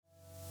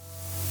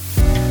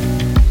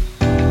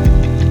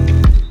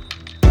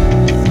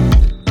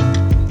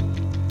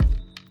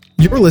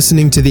You're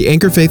listening to the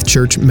Anchor Faith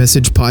Church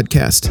Message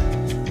Podcast.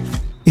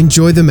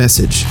 Enjoy the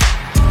message.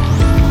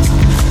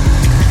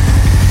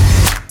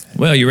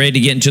 Well, you ready to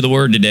get into the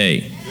Word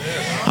today?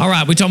 All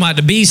right, we're talking about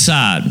the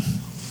B-side.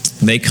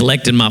 They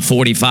collected my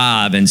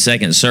 45 in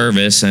second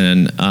service,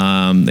 and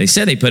they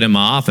said they put it in my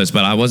office,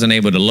 but I wasn't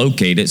able to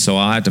locate it, so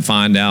I'll have to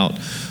find out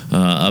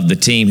of the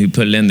team who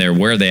put it in there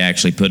where they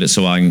actually put it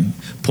so I can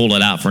pull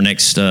it out for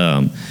next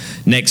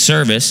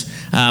service.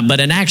 But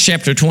in Acts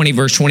chapter 20,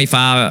 verse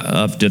 25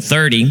 up to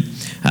 30,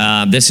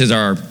 this is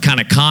our kind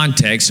of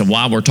context of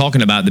why we're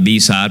talking about the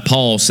B-side.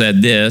 Paul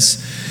said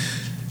this,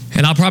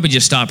 and I'll probably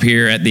just stop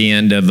here at the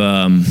end of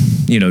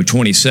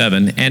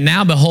 27. And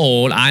now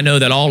behold, I know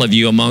that all of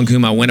you among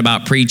whom I went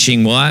about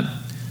preaching what?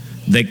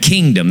 The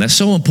kingdom. That's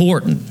so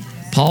important.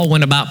 Paul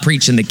went about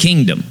preaching the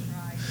kingdom.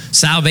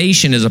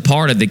 Salvation is a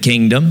part of the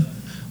kingdom,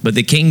 but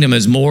the kingdom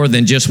is more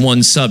than just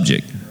one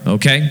subject,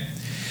 okay?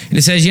 And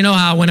it says, you know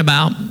how I went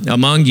about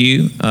among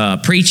you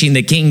preaching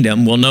the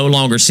kingdom will no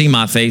longer see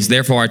my face.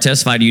 Therefore, I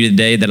testify to you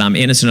today that I'm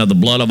innocent of the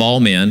blood of all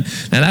men.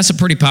 Now, that's a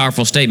pretty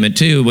powerful statement,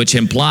 too, which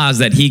implies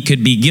that he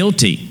could be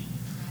guilty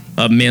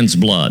of men's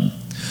blood.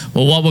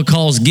 Well, what would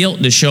cause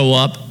guilt to show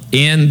up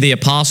in the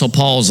Apostle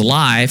Paul's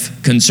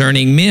life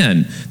concerning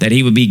men, that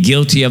he would be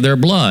guilty of their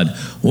blood?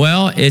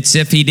 Well, it's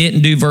if he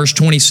didn't do verse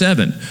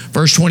 27.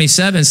 Verse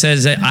 27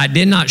 says that I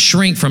did not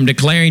shrink from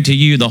declaring to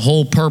you the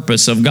whole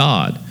purpose of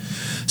God.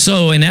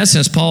 So in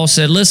essence, Paul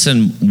said,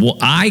 listen,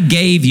 I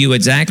gave you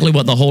exactly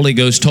what the Holy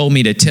Ghost told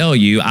me to tell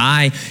you.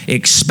 I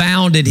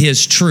expounded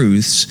his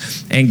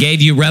truths and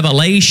gave you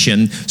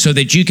revelation so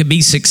that you could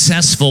be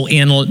successful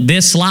in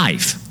this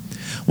life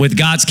with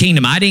God's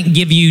kingdom. I didn't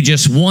give you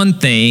just one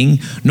thing,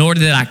 nor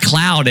did I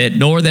cloud it,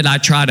 nor did I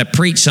try to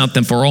preach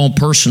something for our own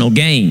personal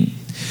gain.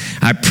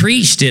 I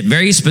preached it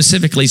very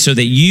specifically so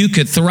that you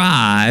could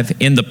thrive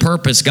in the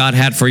purpose God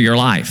had for your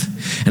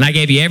life. And I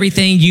gave you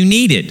everything you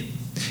needed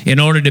in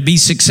order to be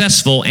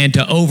successful and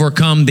to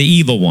overcome the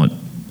evil one.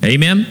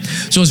 Amen?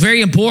 So it's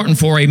very important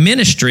for a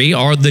ministry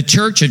or the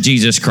church of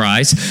Jesus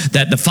Christ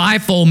that the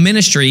fivefold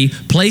ministry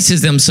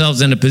places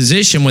themselves in a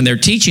position when they're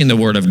teaching the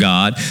Word of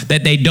God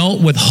that they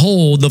don't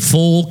withhold the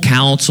full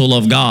counsel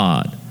of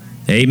God.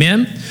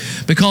 Amen?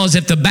 Because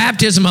if the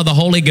baptism of the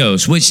Holy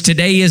Ghost, which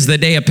today is the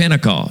day of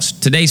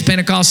Pentecost, today's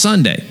Pentecost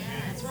Sunday.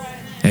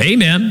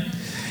 Amen?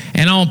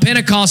 And on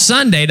Pentecost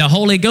Sunday, the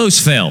Holy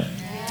Ghost fell.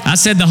 I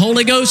said the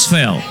Holy Ghost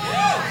fell.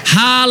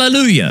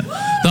 Hallelujah.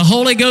 The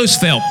Holy Ghost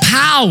fell.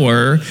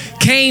 Power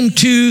came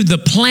to the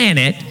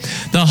planet.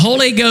 The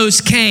Holy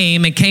Ghost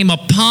came and came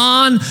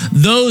upon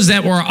those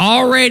that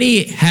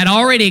had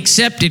already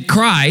accepted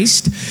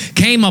Christ,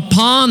 came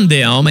upon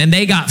them, and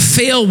they got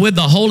filled with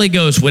the Holy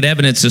Ghost with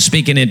evidence of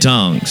speaking in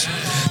tongues.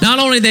 Not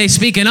only did they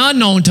speak in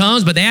unknown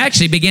tongues, but they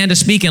actually began to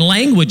speak in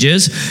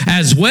languages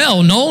as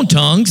well, known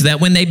tongues, that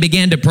when they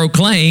began to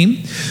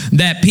proclaim,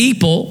 that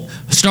people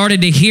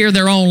started to hear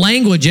their own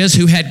languages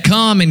who had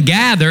come and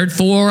gathered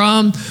for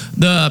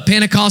the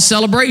Pentecost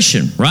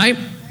celebration, right?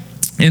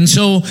 And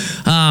so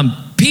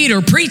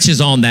Peter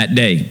preaches on that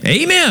day.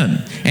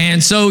 Amen.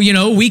 And so,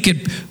 we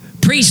could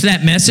preach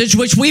that message,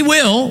 which we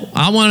will.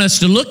 I want us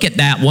to look at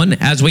that one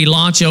as we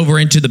launch over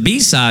into the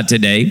B-side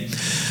today.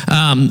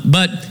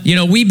 But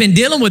we've been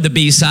dealing with the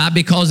B-side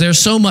because there's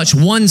so much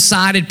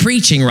one-sided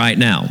preaching right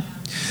now.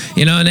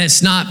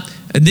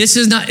 And this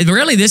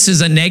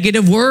is a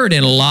negative word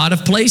in a lot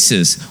of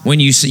places when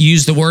you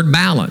use the word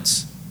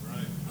balance.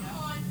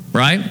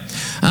 Right?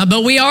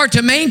 But we are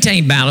to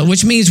maintain balance,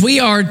 which means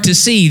we are to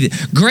see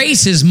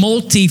grace is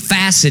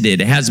multifaceted.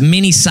 It has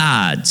many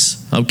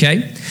sides.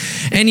 Okay?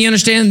 And you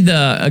understand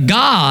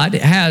God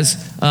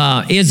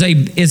is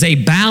a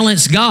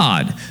balanced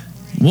God.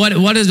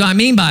 What does I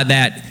mean by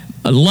that?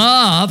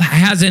 Love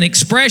has an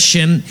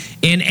expression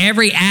in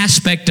every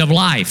aspect of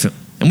life.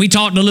 And we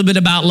talked a little bit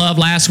about love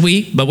last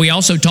week, but we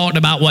also talked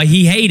about what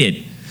he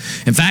hated.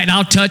 In fact,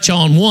 I'll touch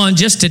on one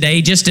just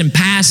today, just in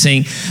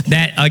passing,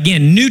 that,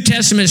 again, New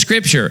Testament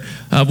scripture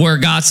of where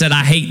God said,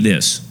 I hate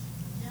this.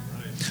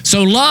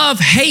 So love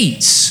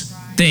hates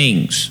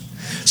things.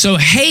 So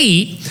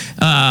hate,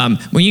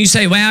 when you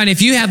say, well, and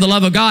if you have the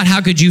love of God, how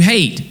could you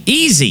hate?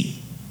 Easy.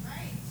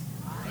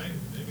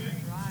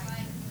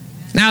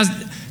 Now,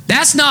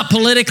 that's not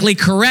politically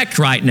correct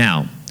right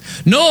now.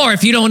 Nor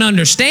if you don't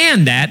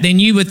understand that, then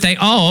you would think,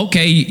 oh,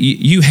 okay,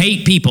 you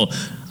hate people.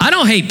 I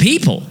don't hate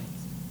people,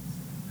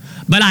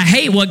 but I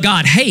hate what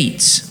God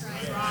hates.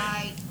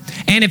 Right.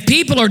 And if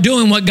people are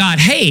doing what God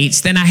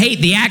hates, then I hate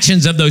the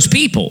actions of those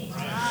people.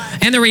 Right.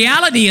 And the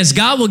reality is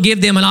God will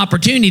give them an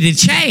opportunity to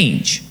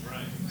change.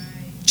 Right.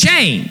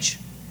 Change.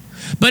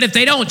 But if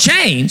they don't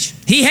change,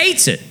 he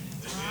hates it.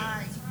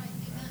 Right.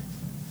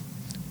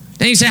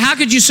 Then you say, how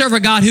could you serve a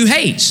God who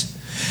hates?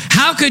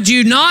 How could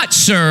you not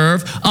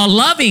serve a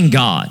loving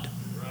God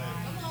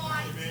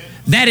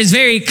that is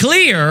very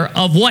clear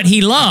of what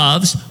he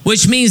loves,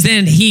 which means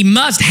then he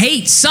must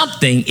hate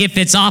something if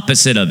it's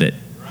opposite of it?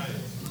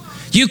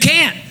 You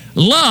can't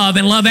love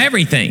and love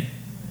everything.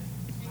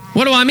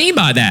 What do I mean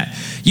by that?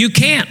 You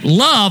can't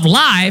love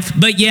life,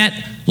 but yet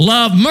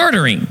love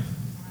murdering.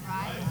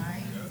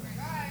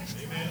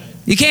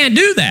 You can't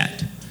do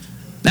that.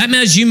 That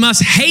means you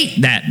must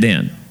hate that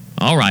then.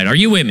 All right, are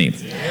you with me?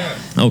 Yeah.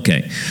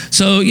 Okay.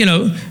 So,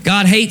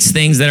 God hates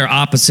things that are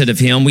opposite of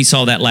him. We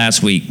saw that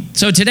last week.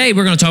 So today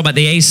we're going to talk about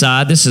the A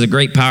side. This is a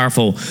great,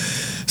 powerful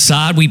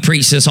side. We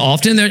preach this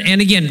often. And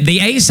again, the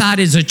A side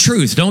is a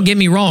truth. Don't get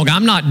me wrong.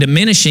 I'm not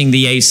diminishing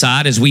the A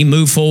side as we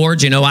move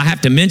forward. I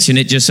have to mention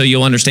it just so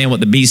you'll understand what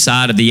the B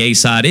side of the A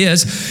side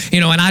is.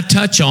 And I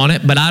touch on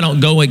it, but I don't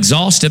go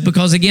exhaustive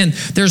because, again,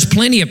 there's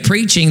plenty of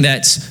preaching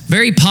that's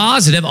very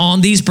positive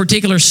on these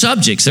particular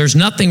subjects. There's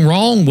nothing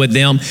wrong with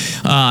them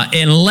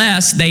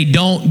unless they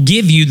don't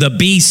give you the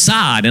B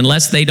side,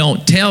 unless they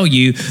don't tell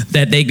you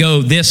that they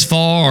go this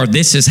far or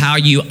this is how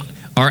you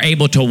are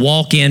able to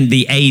walk in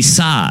the A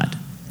side.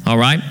 All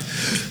right?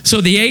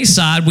 So the A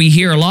side we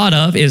hear a lot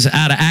of is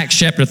out of Acts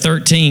chapter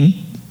 13,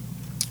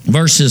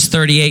 verses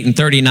 38 and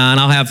 39.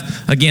 I'll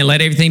have, again, let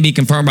everything be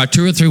confirmed by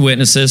 2 or 3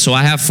 witnesses. So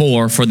I have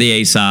 4 for the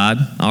A side.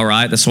 All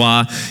right? That's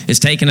why it's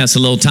taken us a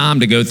little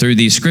time to go through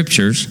these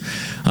scriptures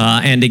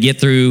and to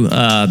get through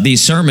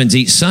these sermons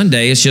each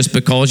Sunday. It's just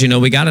because,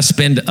 we got to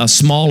spend a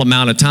small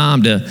amount of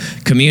time to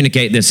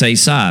communicate this A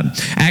side.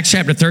 Acts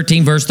chapter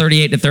 13, verse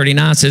 38 to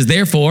 39 says,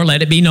 "Therefore,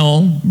 let it be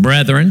known,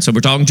 brethren," so we're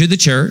talking to the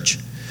church,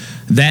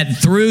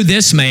 "that through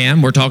this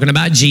man," we're talking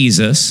about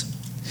Jesus,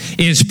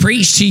 "is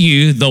preached to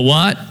you the"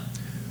 what?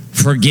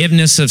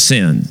 "Forgiveness of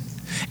sin.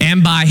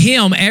 And by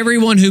him,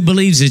 everyone who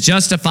believes is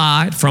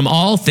justified from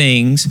all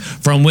things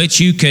from which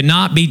you could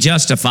not be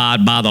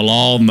justified by the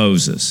law of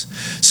Moses."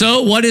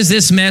 So what is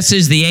this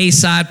message, the A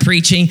side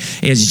preaching?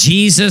 Is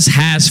Jesus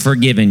has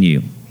forgiven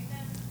you.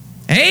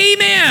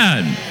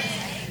 Amen.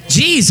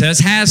 Jesus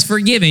has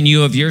forgiven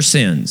you of your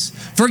sins.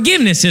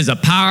 Forgiveness is a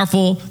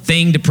powerful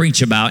thing to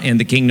preach about in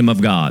the kingdom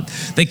of God.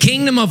 The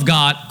kingdom of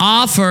God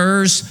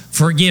offers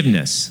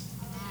forgiveness.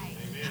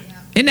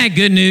 Isn't that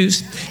good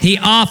news? He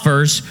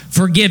offers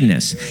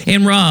forgiveness.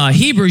 In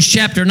Hebrews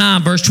chapter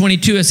 9, verse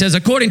 22, it says,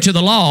 "According to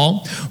the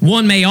law,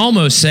 one may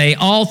almost say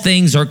all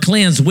things are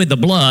cleansed with the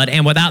blood,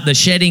 and without the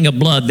shedding of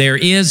blood there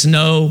is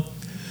no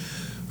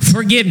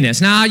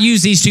forgiveness." Now, I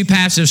use these 2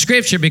 passages of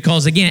Scripture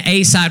because, again,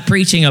 A-side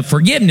preaching of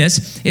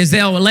forgiveness is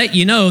they'll let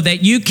you know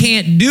that you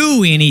can't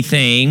do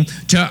anything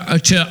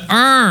to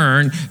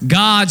earn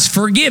God's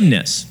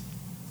forgiveness,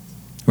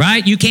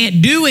 right? You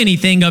can't do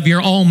anything of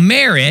your own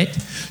merit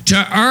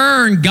to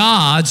earn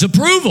God's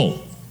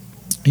approval.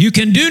 You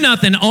can do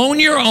nothing on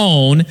your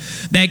own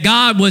that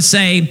God would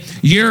say,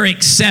 you're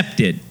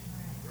accepted.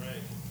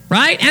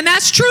 Right? And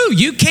that's true.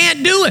 You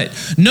can't do it.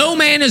 No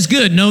man is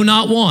good, no,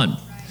 not one.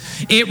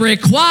 It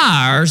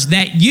requires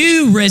that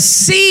you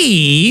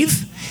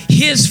receive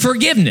his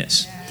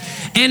forgiveness.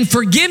 And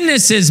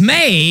forgiveness is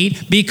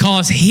made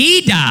because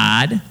he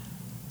died,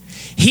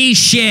 he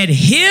shed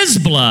his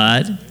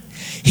blood,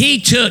 he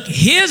took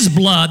his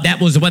blood that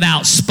was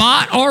without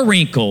spot or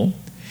wrinkle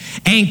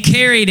and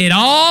carried it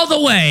all the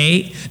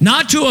way,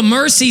 not to a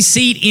mercy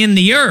seat in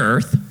the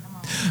earth,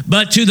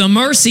 but to the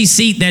mercy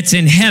seat that's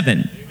in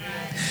heaven.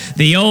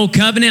 The old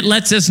covenant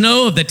lets us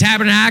know of the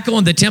tabernacle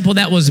and the temple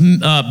that was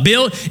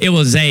built. It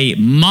was a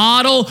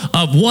model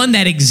of one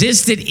that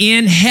existed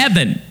in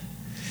heaven.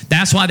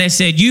 That's why they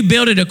said, you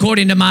build it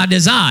according to my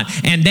design.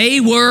 And they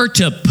were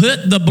to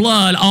put the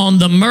blood on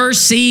the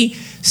mercy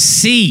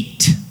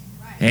seat.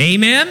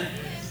 Amen?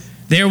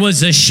 There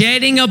was a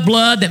shedding of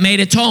blood that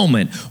made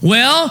atonement.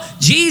 Well,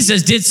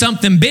 Jesus did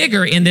something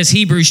bigger in this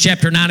Hebrews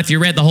chapter 9, if you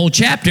read the whole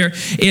chapter,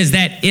 is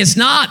that it's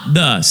not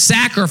the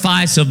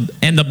sacrifice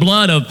and the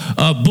blood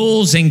of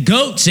bulls and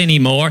goats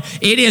anymore.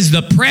 It is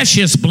the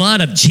precious blood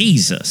of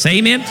Jesus.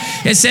 Amen?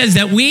 It says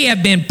that we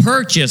have been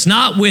purchased,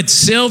 not with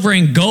silver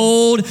and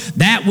gold,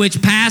 that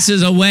which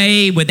passes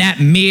away with that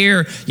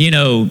mere,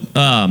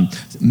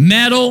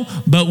 metal,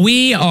 but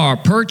we are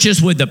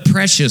purchased with the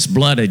precious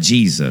blood of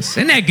Jesus.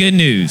 Isn't that good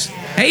news?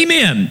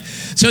 Amen.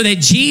 So that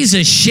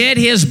Jesus shed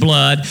his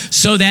blood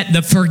so that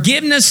the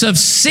forgiveness of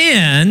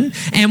sin,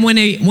 and when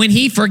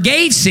he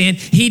forgave sin,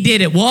 he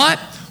did it what?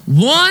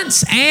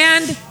 Once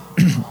and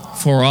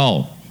for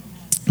all.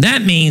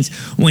 That means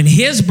when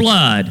his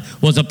blood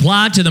was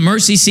applied to the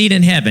mercy seat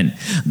in heaven,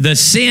 the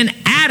sin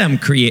Adam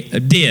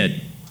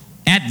did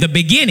at the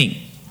beginning,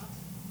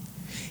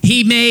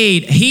 he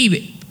made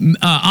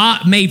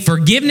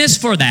forgiveness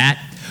for that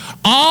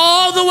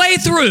all the way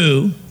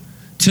through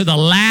to the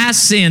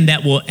last sin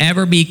that will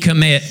ever be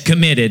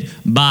committed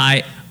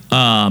by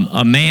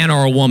a man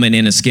or a woman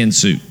in a skin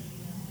suit.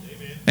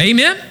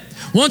 Amen?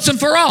 Once and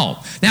for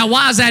all. Now,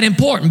 why is that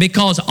important?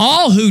 Because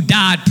all who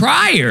died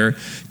prior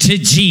to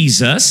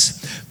Jesus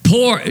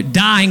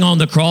dying on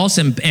the cross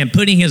and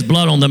putting his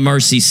blood on the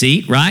mercy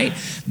seat, right?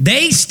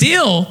 They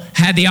still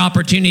had the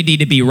opportunity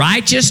to be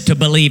righteous, to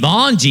believe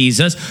on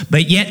Jesus,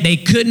 but yet they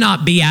could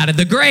not be out of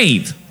the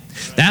grave.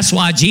 That's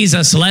why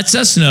Jesus lets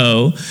us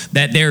know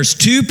that there's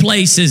 2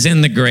 places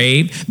in the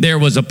grave. There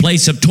was a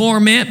place of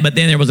torment, but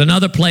then there was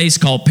another place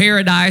called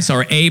paradise,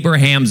 or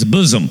Abraham's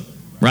bosom.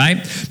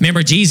 Right?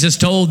 Remember, Jesus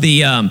told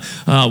the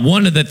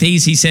one of the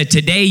thieves, he said,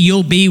 today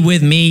you'll be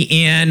with me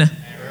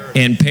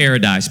in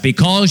paradise.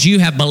 Because you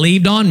have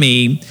believed on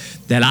me,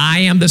 that I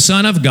am the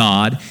Son of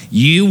God,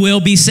 you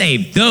will be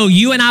saved. Though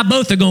you and I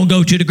both are going to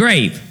go to the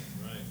grave.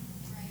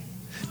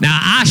 Now,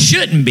 I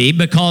shouldn't be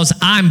because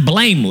I'm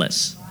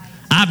blameless.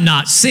 I've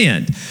not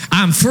sinned.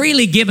 I'm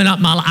freely giving up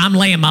I'm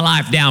laying my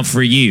life down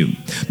for you.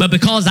 But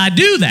because I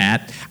do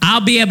that,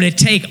 I'll be able to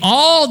take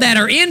all that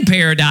are in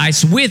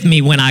paradise with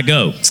me when I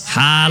go.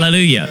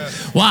 Hallelujah.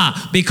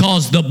 Why?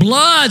 Because the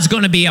blood's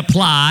going to be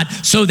applied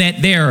so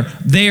that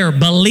their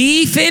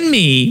belief in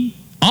me,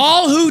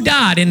 all who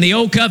died in the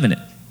old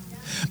covenant,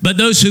 but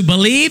those who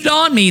believed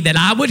on me that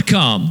I would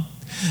come,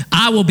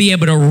 I will be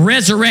able to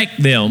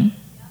resurrect them,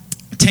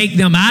 take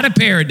them out of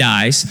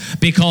paradise,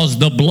 because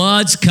the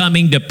blood's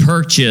coming to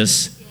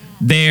purchase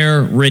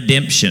their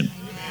redemption.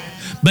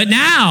 But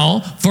now,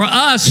 for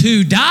us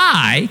who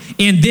die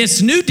in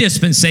this new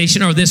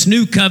dispensation or this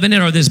new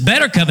covenant or this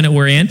better covenant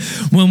we're in,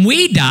 when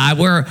we die,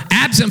 we're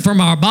absent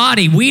from our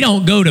body. We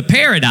don't go to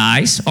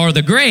paradise or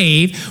the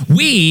grave.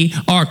 We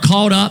are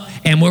caught up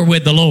and we're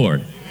with the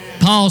Lord.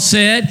 Paul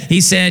said, he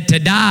said, to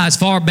die is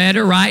far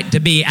better, right? To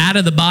be out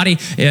of the body,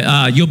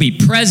 you'll be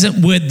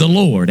present with the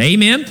Lord.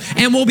 Amen?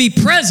 And we'll be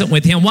present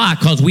with him. Why?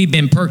 Because we've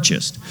been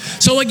purchased.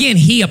 So again,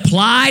 he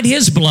applied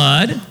his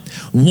blood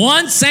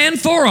once and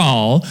for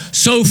all,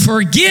 so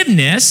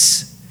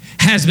forgiveness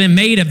has been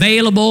made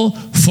available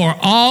for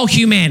all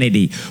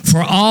humanity,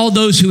 for all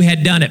those who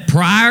had done it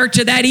prior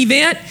to that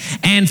event,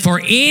 and for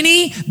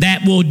any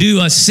that will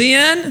do a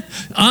sin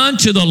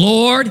unto the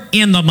Lord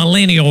in the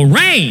millennial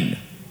reign.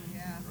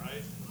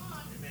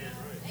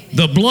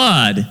 The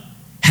blood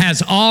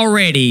has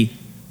already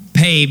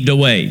paved a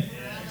way.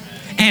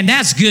 And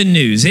that's good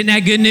news. Isn't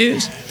that good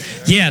news?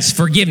 Yes,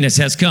 forgiveness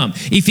has come.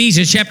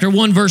 Ephesians chapter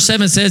 1 verse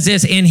 7 says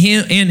this, in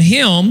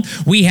him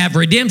we have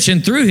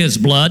redemption through his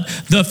blood,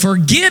 the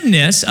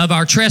forgiveness of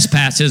our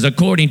trespasses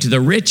according to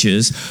the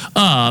riches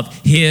of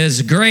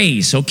his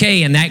grace.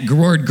 Okay, and that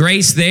word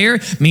grace there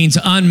means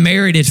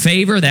unmerited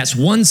favor. That's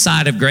one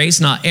side of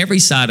grace, not every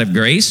side of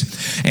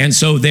grace. And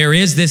so there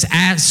is this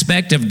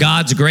aspect of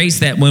God's grace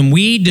that when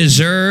we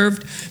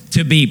deserved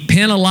to be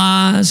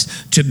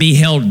penalized, to be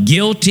held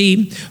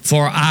guilty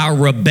for our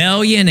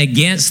rebellion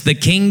against the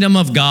kingdom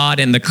of God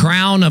and the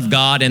crown of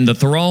God and the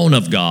throne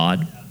of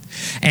God,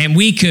 and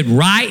we could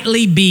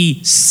rightly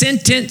be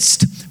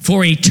sentenced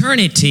for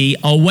eternity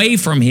away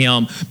from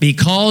him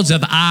because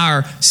of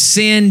our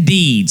sin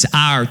deeds,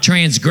 our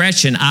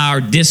transgression,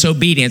 our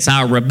disobedience,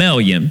 our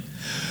rebellion.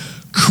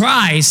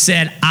 Christ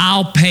said,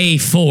 I'll pay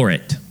for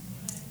it.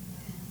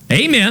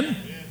 Amen.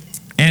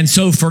 And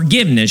so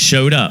forgiveness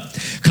showed up.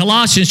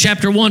 Colossians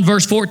chapter 1,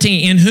 verse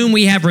 14, in whom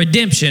we have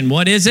redemption.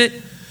 What is it?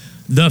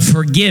 The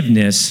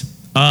forgiveness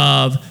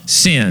of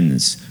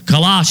sins.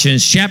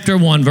 Colossians chapter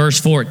 1, verse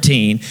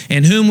 14,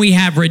 in whom we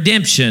have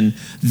redemption,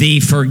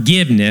 the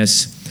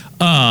forgiveness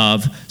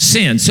of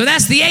sin. So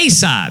that's the A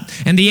side.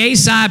 And the A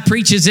side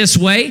preaches this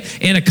way.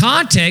 In a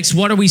context,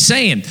 what are we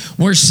saying?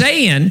 We're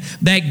saying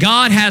that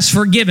God has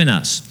forgiven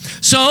us.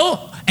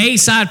 So A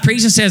side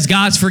preaching says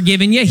God's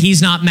forgiven you.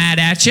 He's not mad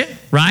at you,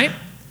 right?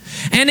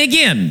 And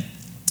again,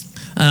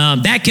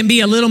 that can be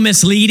a little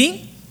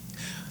misleading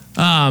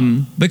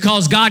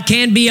because God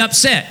can be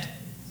upset,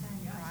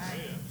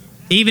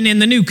 even in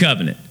the new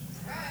covenant.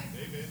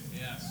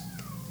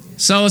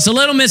 So it's a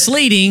little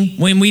misleading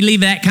when we leave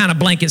that kind of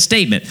blanket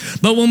statement.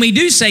 But when we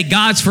do say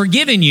God's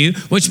forgiven you,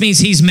 which means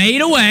he's made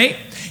a way,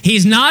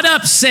 he's not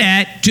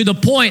upset to the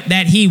point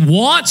that he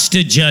wants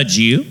to judge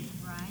you.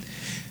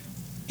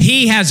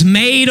 He has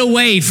made a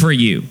way for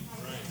you.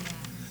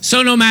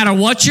 So no matter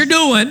what you're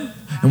doing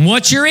and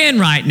what you're in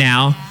right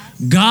now,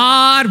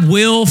 God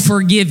will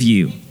forgive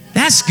you.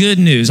 That's good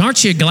news.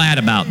 Aren't you glad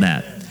about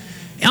that?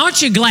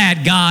 Aren't you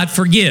glad God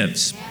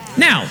forgives?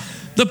 Now,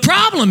 the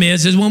problem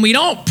is when we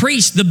don't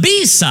preach the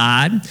B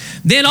side,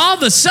 then all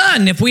of a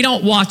sudden, if we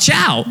don't watch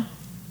out,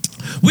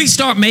 we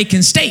start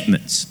making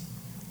statements,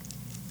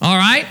 all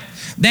right,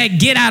 that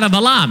get out of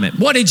alignment.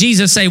 What did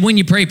Jesus say? When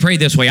you pray, pray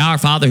this way. Our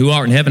Father who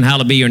art in heaven,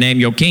 hallowed be your name.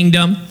 Your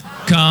kingdom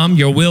come,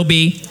 your will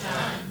be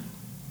done.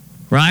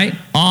 Right?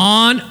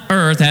 On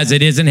earth as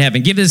it is in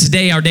heaven. Give us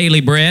today our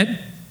daily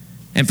bread,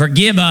 and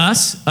forgive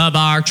us of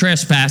our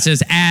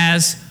trespasses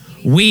as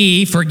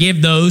we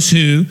forgive those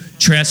who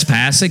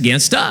trespass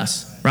against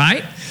us.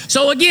 Right?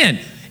 So again,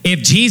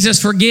 if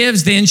Jesus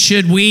forgives, then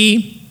should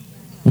we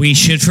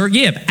should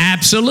forgive.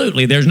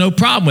 Absolutely. There's no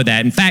problem with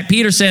that. In fact,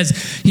 Peter says,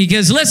 he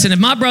goes, listen, if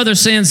my brother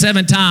sins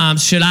 7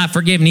 times, should I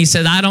forgive him? He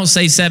says, I don't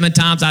say 7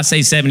 times, I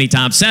say 70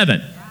 times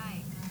 7.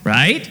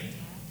 Right?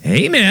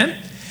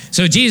 Amen.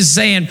 So Jesus is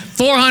saying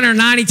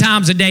 490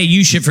 times a day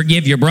you should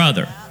forgive your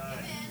brother.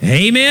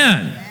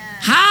 Amen.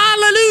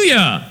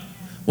 Hallelujah.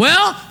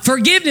 Well,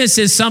 forgiveness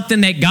is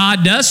something that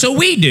God does, so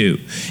we do.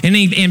 And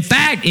in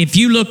fact, if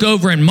you look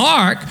over in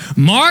Mark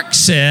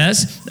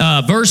says,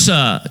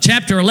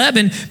 chapter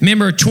 11,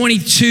 remember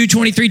 22,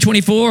 23,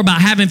 24,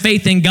 about having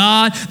faith in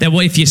God, that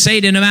if you say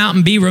to the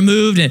mountain, be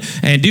removed,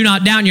 and do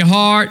not down your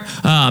heart,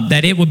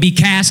 that it will be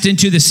cast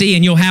into the sea,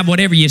 and you'll have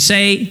whatever you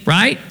say,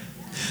 right?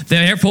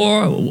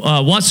 Therefore,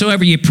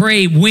 whatsoever you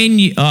pray,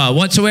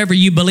 whatsoever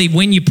you believe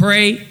when you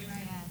pray,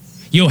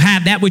 You'll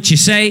have that which you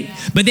say.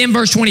 But then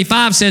verse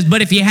 25 says,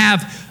 but if you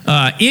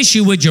have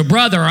issue with your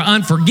brother or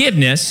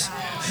unforgiveness,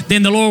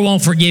 then the Lord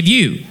won't forgive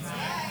you.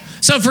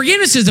 So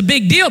forgiveness is a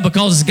big deal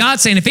because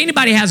God's saying if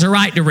anybody has a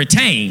right to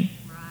retain,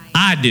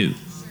 I do.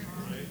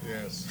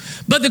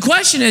 But the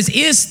question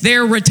is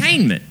there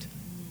retainment?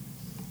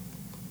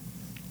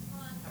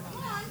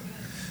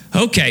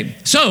 Okay,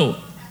 so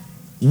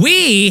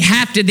we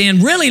have to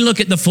then really look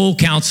at the full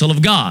counsel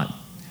of God.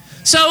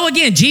 So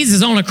again,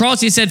 Jesus on the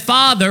cross, he said,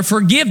 Father,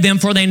 forgive them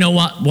for they know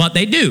what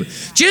they do.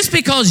 Just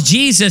because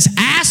Jesus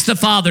asked the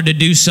Father to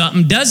do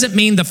something doesn't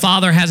mean the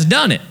Father has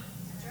done it.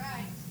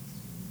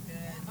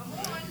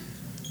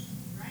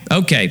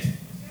 Okay.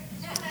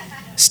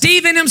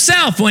 Stephen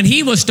himself, when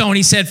he was stoned,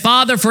 he said,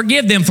 Father,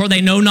 forgive them for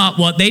they know not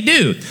what they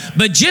do.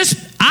 But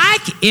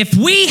if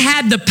we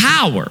had the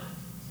power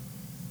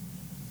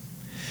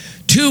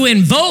to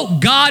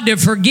invoke God to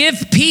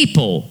forgive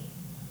people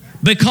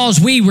because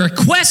we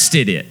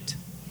requested it,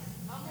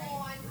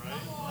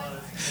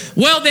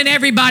 well, then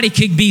everybody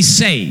could be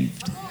saved.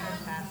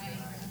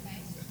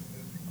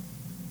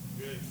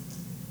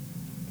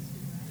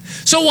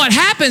 So what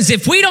happens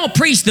if we don't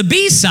preach the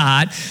B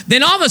side,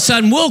 then all of a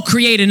sudden we'll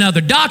create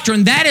another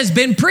doctrine that has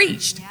been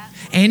preached.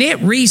 And it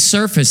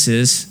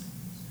resurfaces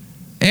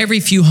every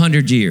few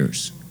hundred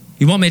years.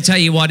 You want me to tell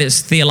you what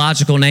its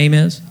theological name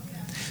is?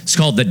 It's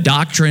called the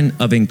doctrine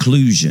of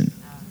inclusion.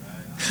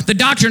 The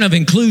doctrine of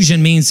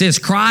inclusion means this: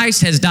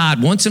 Christ has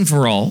died once and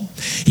for all.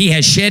 He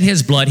has shed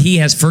his blood. He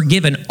has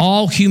forgiven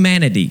all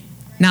humanity.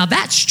 Now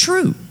that's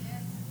true.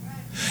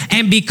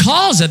 And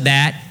because of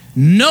that,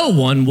 no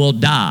one will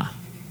die.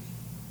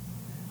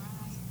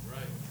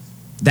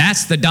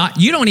 That's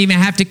you don't even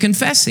have to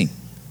confess him.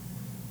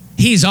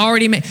 He's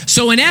already made.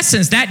 So in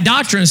essence, that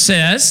doctrine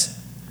says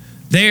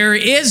there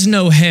is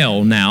no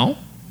hell now.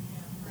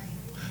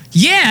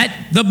 Yet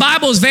the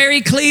Bible is very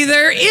clear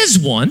there is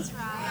one.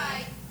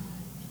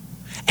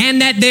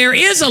 And that there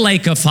is a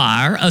lake of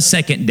fire, a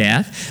second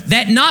death,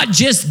 that not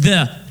just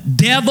the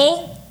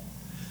devil,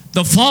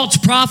 the false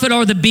prophet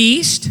or the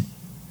beast,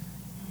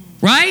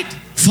 right?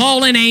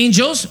 Fallen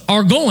angels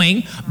are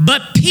going,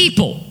 but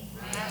people,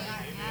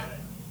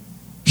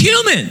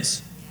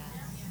 humans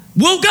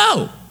will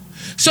go.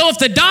 So if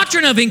the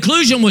doctrine of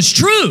inclusion was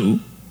true,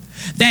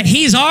 that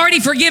he's already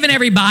forgiven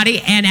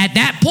everybody, and at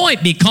that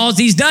point, because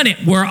he's done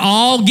it, we're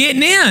all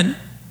getting in,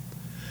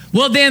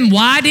 well, then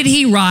why did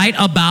he write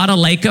about a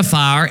lake of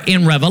fire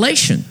in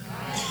Revelation?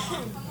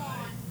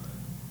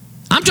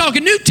 I'm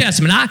talking New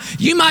Testament.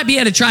 You might be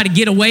able to try to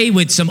get away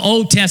with some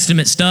Old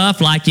Testament stuff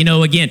like,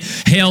 again,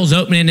 hell's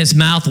opening its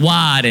mouth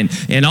wide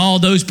and all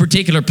those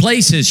particular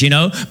places,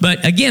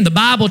 But again, the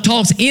Bible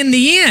talks in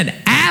the end,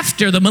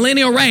 after the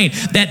millennial reign,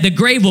 that the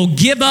grave will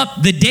give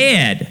up the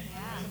dead.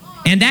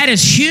 And that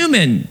is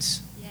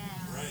humans.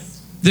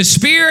 The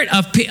spirit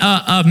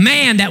of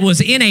man that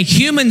was in a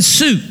human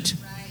suit.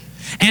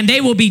 And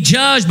they will be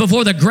judged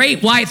before the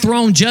great white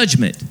throne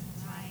judgment.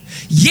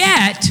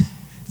 Yet,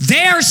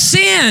 their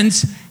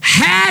sins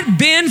had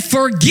been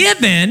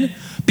forgiven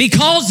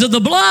because of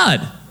the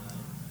blood.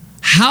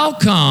 How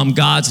come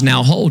God's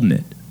now holding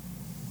it?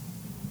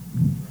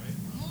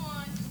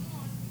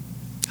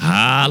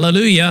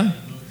 Hallelujah.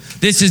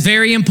 This is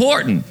very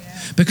important.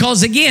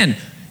 Because again,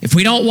 if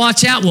we don't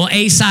watch out, we'll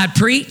A-side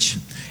preach.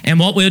 And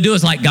what we'll do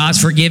is like, God's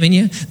forgiven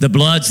you. The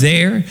blood's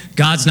there.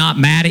 God's not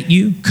mad at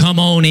you. Come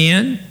on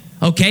in.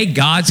 Okay,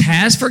 God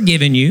has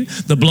forgiven you.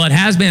 The blood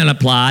has been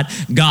applied.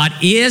 God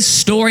is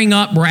storing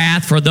up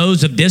wrath for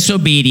those of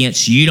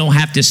disobedience. You don't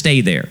have to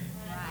stay there.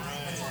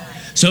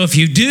 So if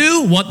you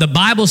do what the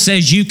Bible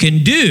says you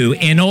can do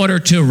in order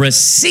to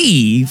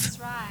receive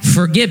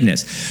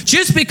forgiveness.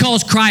 Just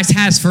because Christ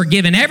has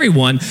forgiven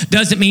everyone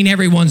doesn't mean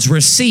everyone's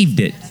received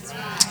it.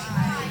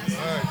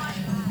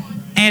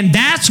 And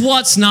that's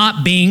what's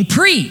not being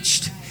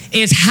preached,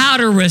 is how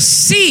to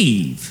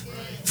receive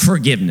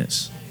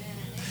forgiveness.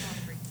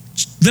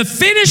 The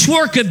finished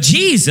work of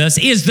Jesus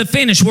is the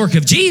finished work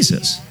of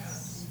Jesus.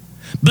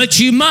 But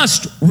you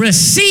must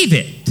receive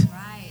it.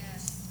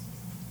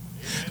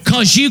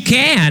 Because you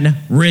can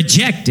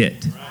reject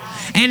it.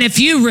 And if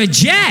you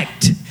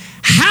reject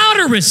how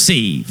to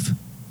receive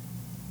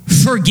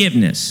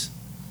forgiveness,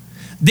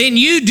 then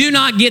you do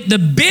not get the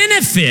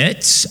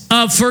benefits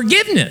of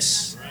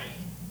forgiveness.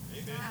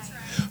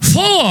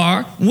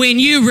 For when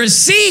you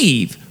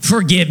receive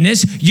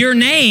forgiveness, your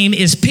name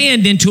is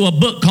penned into a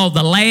book called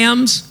the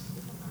Lamb's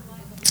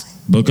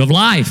Book of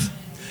Life.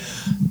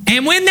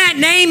 And when that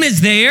name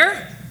is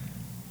there,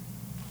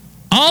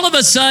 all of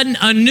a sudden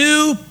a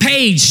new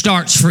page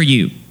starts for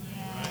you.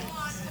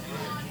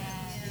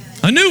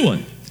 A new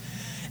one.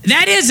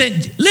 That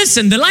isn't,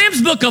 listen, the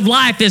Lamb's Book of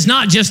Life is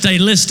not just a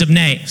list of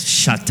names.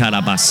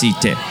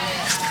 Shatarabasite.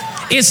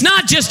 It's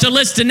not just a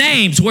list of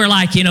names where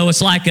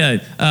it's like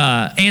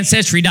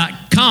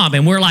Ancestry.com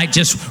and we're like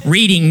just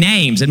reading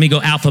names and we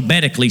go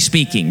alphabetically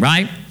speaking,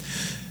 right?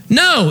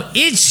 No,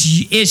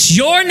 it's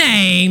your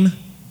name,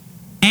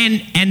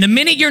 and the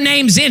minute your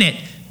name's in it,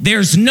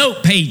 there's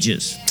note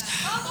pages.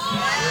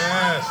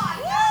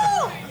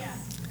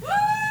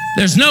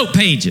 There's note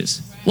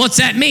pages. What's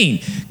that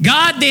mean?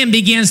 God then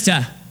begins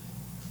to,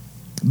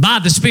 by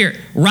the Spirit,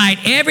 write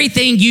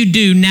everything you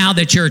do now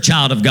that you're a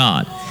child of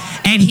God.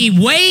 And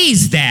he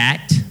weighs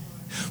that,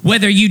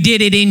 whether you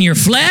did it in your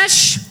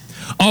flesh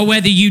or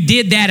whether you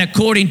did that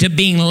according to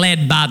being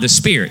led by the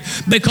Spirit.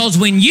 Because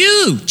when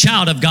you,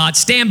 child of God,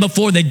 stand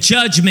before the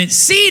judgment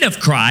seat of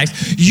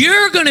Christ,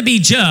 you're going to be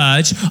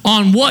judged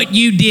on what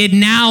you did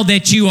now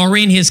that you are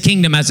in his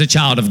kingdom as a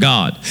child of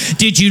God.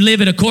 Did you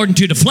live it according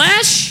to the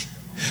flesh?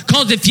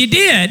 Because if you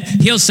did,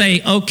 he'll say,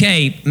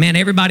 okay, man,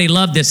 everybody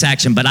loved this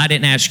action, but I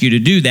didn't ask you to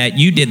do that.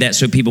 You did that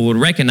so people would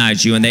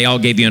recognize you, and they all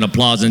gave you an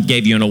applause and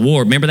gave you an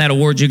award. Remember that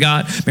award you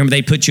got? Remember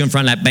they put you in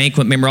front of that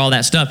banquet? Remember all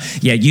that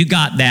stuff? Yeah, you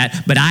got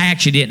that, but I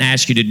actually didn't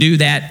ask you to do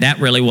that. That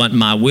really wasn't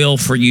my will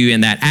for you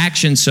in that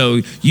action,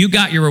 so you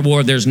got your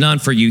reward. There's none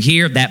for you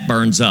here. That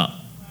burns up.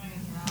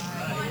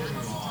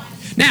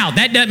 Now,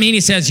 that doesn't mean he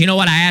says, you know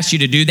what, I asked you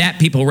to do that.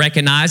 People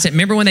recognize it.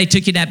 Remember when they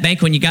took you to that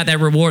bank when you got that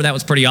reward? That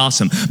was pretty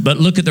awesome. But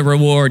look at the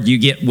reward you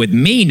get with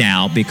me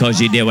now because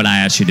you did what I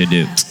asked you to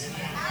do.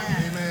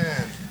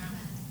 Amen.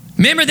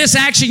 Remember this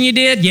action you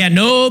did? Yeah,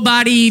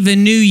 nobody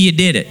even knew you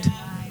did it.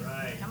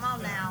 Right. Come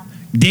on now.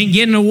 Didn't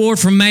get an award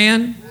from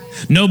man.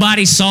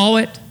 Nobody saw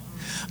it.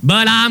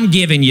 But I'm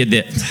giving you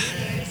this.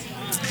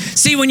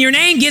 See, when your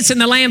name gets in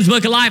the Lamb's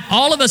Book of Life,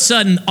 all of a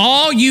sudden,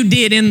 all you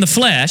did in the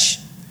flesh,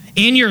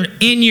 in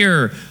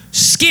your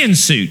skin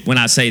suit, when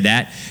I say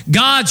that,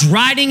 God's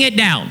writing it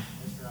down.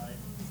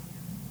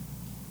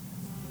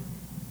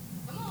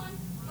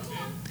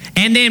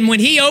 And then when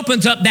he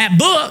opens up that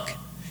book,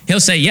 he'll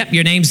say, yep,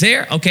 your name's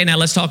there. Okay, now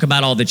let's talk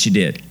about all that you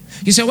did.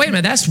 You say, wait a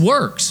minute, that's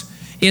works.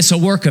 It's a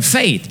work of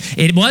faith.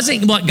 It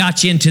wasn't what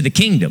got you into the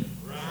kingdom.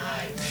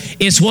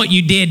 It's what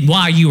you did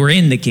while you were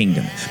in the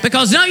kingdom.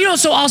 Because you know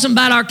what's so awesome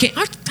about our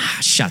kingdom?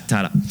 Shut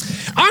that up.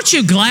 Aren't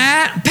you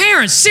glad?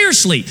 Parents,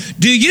 seriously,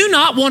 do you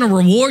not want to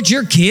reward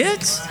your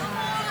kids?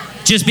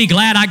 Just be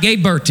glad I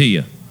gave birth to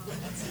you.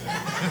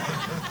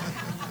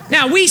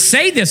 Now, we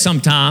say this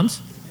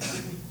sometimes.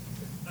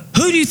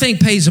 Who do you think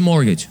pays the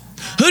mortgage?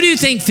 Who do you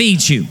think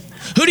feeds you?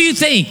 Who do you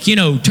think,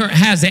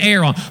 has the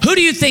air on? Who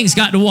do you think's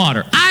got the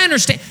water? I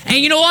understand. And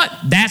you know what?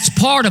 That's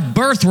part of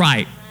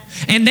birthright.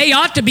 And they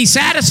ought to be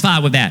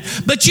satisfied with that.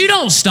 But you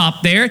don't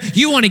stop there.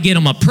 You want to get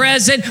them a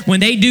present when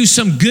they do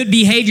some good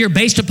behavior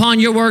based upon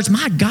your words.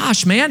 My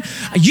gosh, man,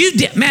 I'm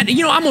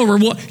going to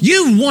reward.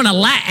 You want to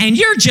laugh, and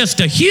you're just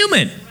a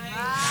human.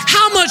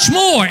 How much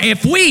more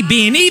if we,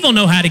 being evil,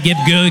 know how to give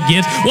good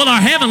gifts? Well,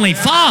 our Heavenly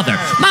Father.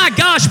 My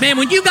gosh, man,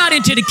 when you got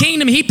into the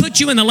kingdom, he put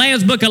you in the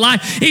Lamb's Book of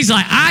Life. He's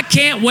like, I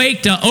can't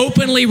wait to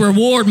openly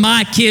reward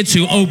my kids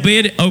who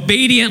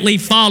obediently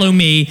follow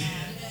me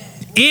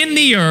in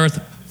the earth,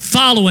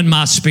 following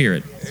my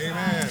Spirit.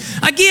 Amen.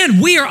 Again,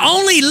 we are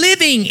only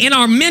living in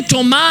our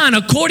mental mind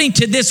according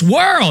to this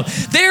world.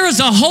 There is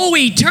a whole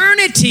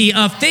eternity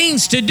of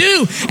things to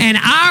do, and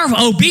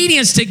our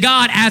obedience to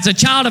God as a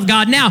child of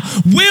God now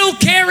will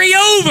carry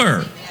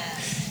over.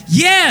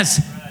 Yes,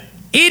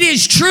 it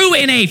is true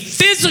in a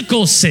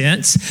physical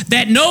sense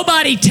that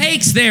nobody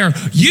takes their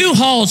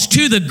U-Hauls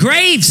to the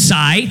grave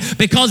site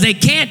because they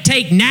can't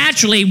take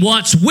naturally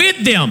what's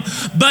with them.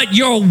 But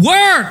your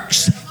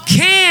works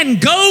can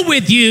go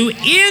with you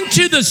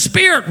into the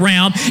spirit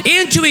realm,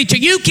 into each.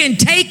 You can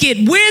take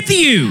it with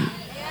you.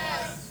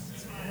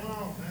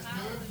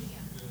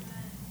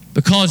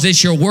 Because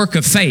it's your work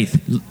of faith.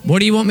 What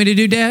do you want me to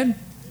do, Dad?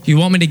 You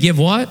want me to give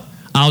what?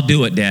 I'll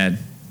do it, Dad.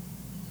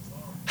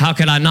 How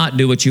could I not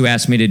do what you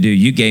asked me to do?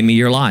 You gave me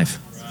your life.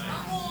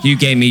 You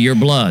gave me your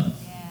blood.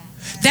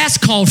 That's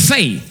called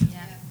faith.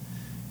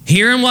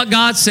 Hearing what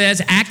God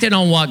says, acting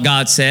on what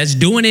God says,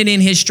 doing it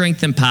in his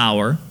strength and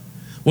power.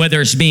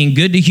 Whether it's being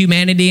good to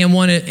humanity in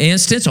one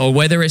instance or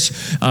whether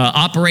it's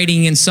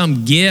operating in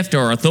some gift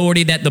or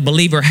authority that the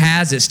believer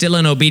has, it's still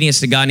in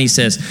obedience to God. And he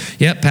says,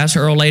 yep, Pastor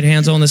Earl laid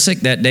hands on the sick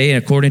that day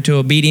according to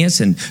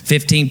obedience, and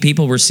 15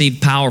 people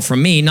received power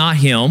from me, not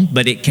him,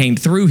 but it came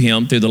through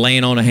him, through the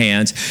laying on of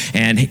hands,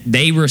 and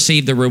they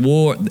received the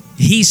reward.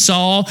 He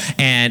saw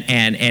and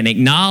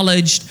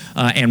acknowledged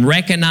and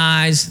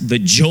recognized the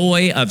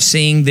joy of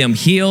seeing them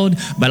healed,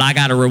 but I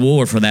got a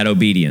reward for that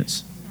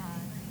obedience.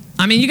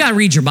 I mean, you got to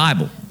read your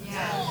Bible.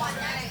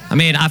 I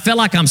mean, I feel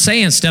like I'm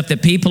saying stuff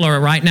that people are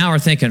right now are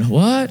thinking,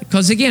 what?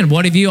 Because again,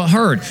 what have you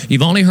heard?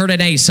 You've only heard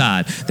an A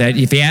side, that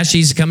if you ask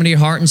Jesus to come into your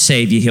heart and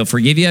save you, he'll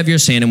forgive you of your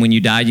sin, and when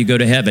you die, you go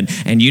to heaven,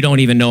 and you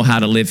don't even know how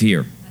to live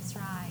here. That's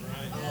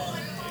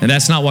right. And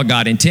that's not what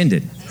God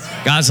intended.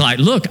 God's like,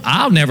 look,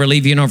 I'll never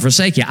leave you nor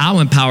forsake you. I'll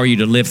empower you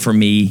to live for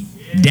me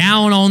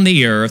down on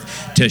the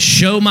earth, to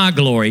show my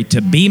glory,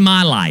 to be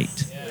my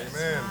light.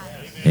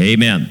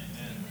 Amen.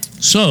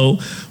 So,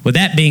 with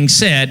that being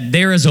said,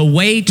 there is a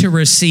way to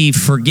receive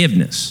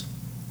forgiveness.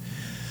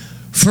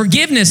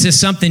 Forgiveness is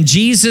something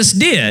Jesus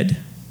did,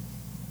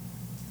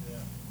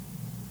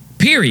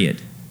 period.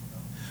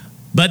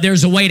 But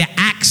there's a way to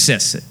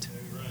access it.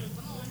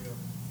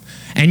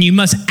 And you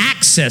must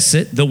access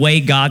it the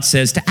way God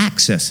says to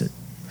access it.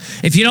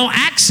 If you don't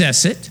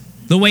access it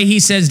the way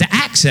he says to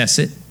access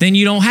it, then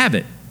you don't have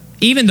it,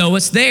 even though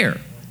it's there.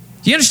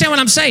 Do you understand what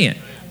I'm saying?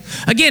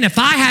 Again, if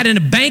I had a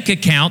bank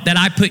account that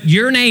I put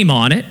your name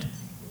on it,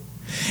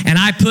 and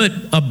I put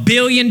 $1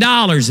 billion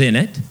in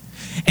it,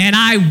 and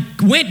I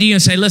went to you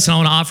and say, listen, I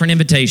want to offer an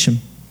invitation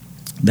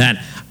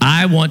that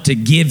I want to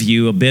give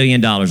you $1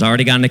 billion. I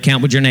already got an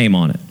account with your name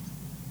on it.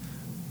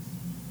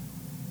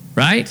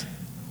 Right?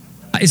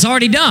 It's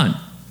already done.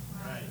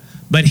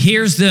 But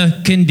here's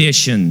the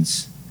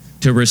conditions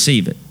to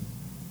receive it.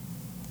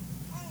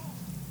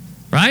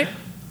 Right?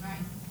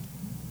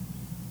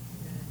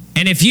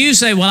 And if you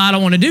say, well, I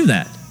don't want to do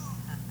that,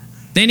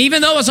 then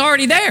even though it's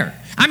already there,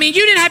 I mean,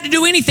 you didn't have to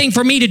do anything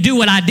for me to do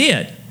what I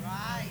did.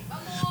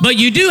 But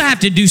you do have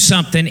to do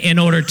something in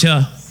order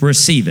to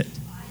receive it.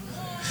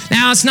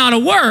 Now, it's not a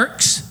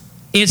works,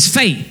 it's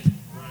faith.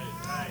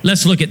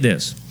 Let's look at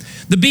this.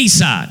 The B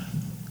side.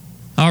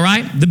 All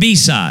right, the B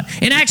side.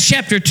 In Acts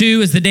chapter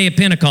 2 is the day of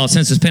Pentecost.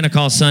 Since it's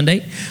Pentecost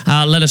Sunday,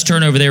 let us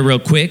turn over there real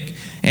quick.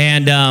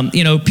 And,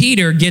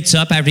 Peter gets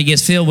up after he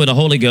gets filled with the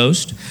Holy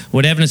Ghost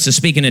with evidence of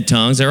speaking in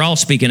tongues. They're all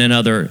speaking in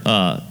other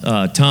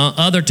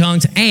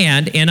tongues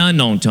and in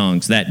unknown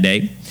tongues that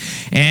day.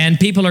 And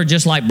people are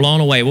just like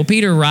blown away. Well,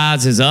 Peter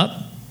rises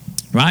up,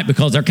 right,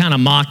 because they're kind of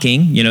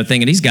mocking,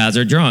 thinking these guys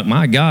are drunk.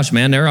 My gosh,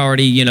 man, they're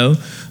already,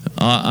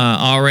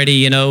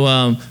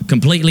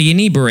 completely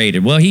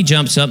inebriated. Well, he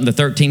jumps up in the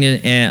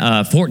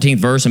 14th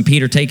verse, and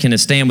Peter, taking a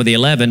stand with the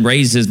 11,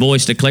 raised his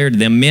voice, declared to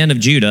them, men of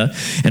Judah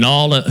and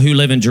all who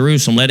live in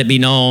Jerusalem, let it be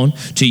known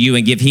to you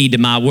and give heed to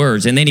my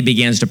words. And then he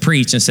begins to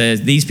preach and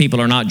says, these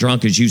people are not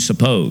drunk as you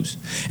suppose.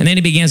 And then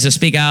he begins to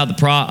speak out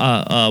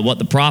what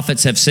the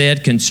prophets have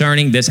said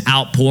concerning this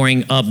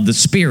outpouring of the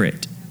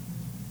Spirit.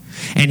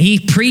 And he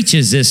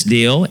preaches this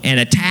deal and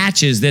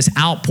attaches this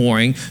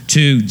outpouring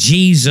to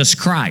Jesus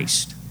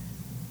Christ.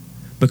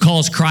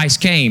 Because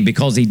Christ came,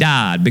 because he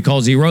died,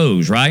 because he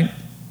rose, right?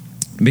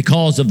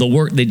 Because of the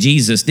work that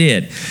Jesus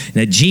did.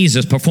 That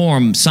Jesus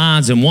performed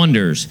signs and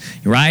wonders,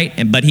 right?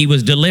 But he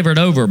was delivered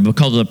over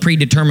because of the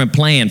predetermined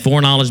plan,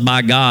 foreknowledged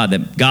by God,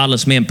 that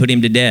godless men put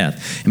him to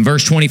death. In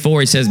verse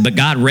 24, he says, but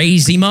God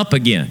raised him up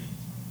again.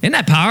 Isn't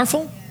that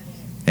powerful?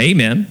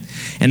 Amen.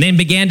 And then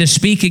began to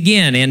speak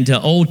again into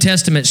Old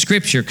Testament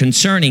scripture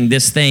concerning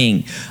this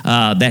thing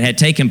that had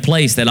taken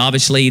place, that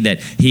obviously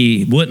that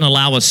he wouldn't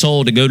allow a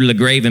soul to go to the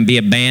grave and be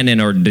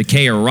abandoned or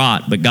decay or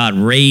rot, but God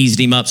raised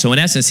him up. So in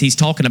essence, he's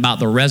talking about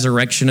the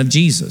resurrection of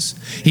Jesus.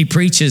 He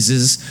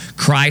preaches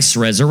Christ's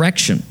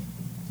resurrection.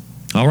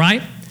 All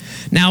right?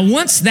 Now,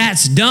 once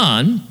that's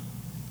done,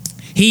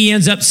 he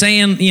ends up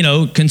saying,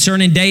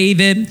 concerning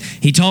David,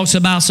 he talks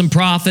about some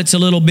prophets a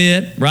little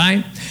bit,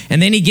 right?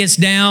 And then he gets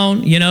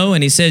down,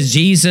 and he says,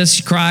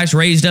 Jesus Christ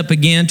raised up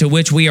again, to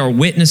which we are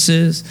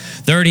witnesses.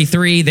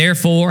 33,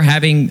 therefore,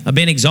 having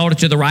been exalted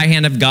to the right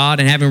hand of God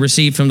and having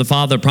received from the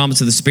Father the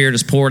promise of the Spirit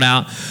is poured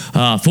out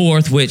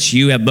forth, which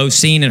you have both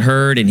seen and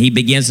heard. And he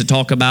begins to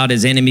talk about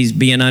his enemies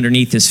being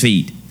underneath his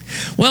feet.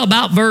 Well,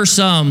 about verse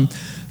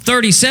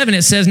 37,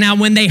 it says, now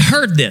when they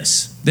heard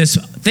this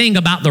thing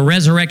about the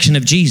resurrection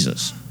of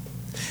Jesus,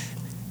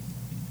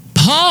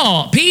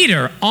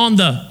 Peter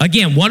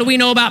again, what do we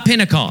know about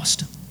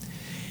Pentecost?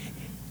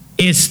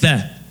 It's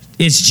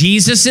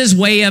Jesus'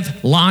 way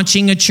of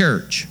launching a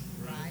church.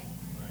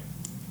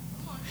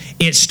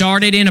 It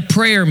started in a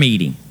prayer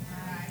meeting.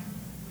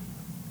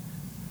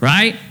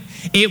 Right?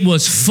 It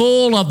was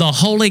full of the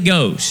Holy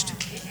Ghost.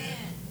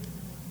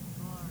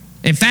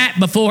 In fact,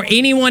 before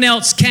anyone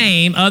else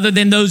came, other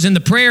than those in the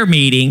prayer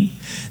meeting,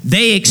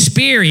 they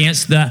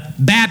experienced the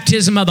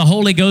baptism of the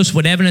Holy Ghost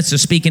with evidence of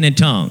speaking in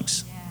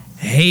tongues.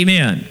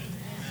 Amen.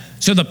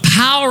 So the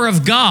power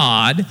of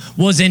God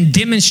was in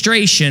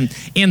demonstration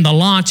in the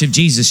launch of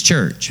Jesus'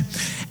 church.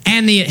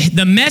 And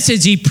the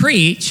message he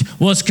preached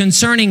was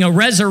concerning a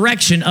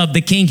resurrection of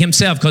the King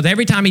himself. Because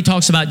every time he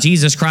talks about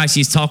Jesus Christ,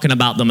 he's talking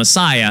about the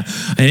Messiah.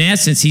 In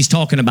essence, he's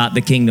talking about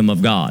the kingdom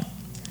of God.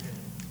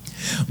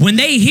 When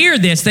they hear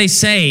this, they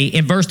say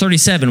in verse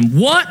 37,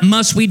 what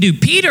must we do?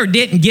 Peter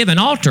didn't give an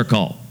altar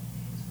call.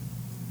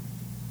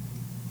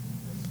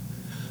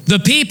 The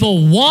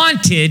people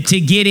wanted to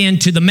get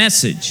into the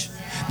message.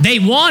 They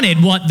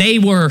wanted what they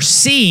were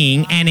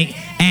seeing, and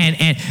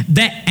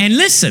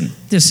listen,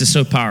 this is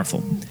so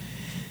powerful.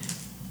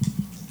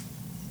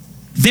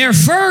 Their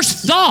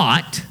first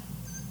thought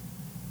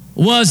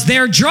was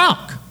they're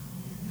drunk.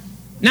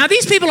 Now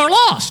these people are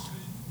lost.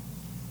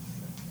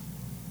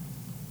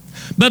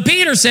 But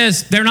Peter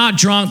says they're not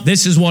drunk.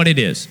 This is what it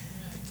is.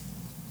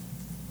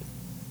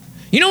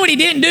 You know what he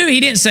didn't do? He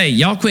didn't say,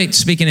 y'all quit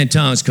speaking in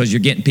tongues because you're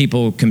getting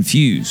people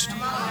confused.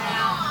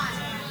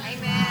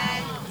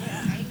 Amen.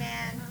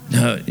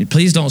 No,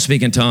 please don't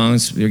speak in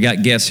tongues. We've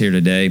got guests here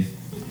today.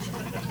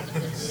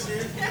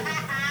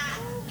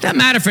 Doesn't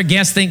matter if a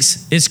guest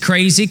thinks it's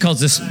crazy because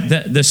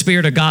the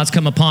Spirit of God's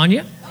come upon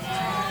you.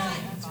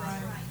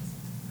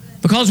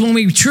 Because when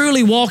we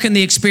truly walk in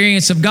the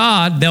experience of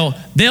God,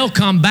 they'll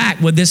come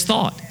back with this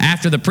thought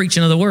after the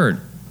preaching of the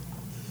word.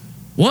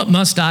 What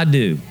must I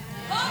do?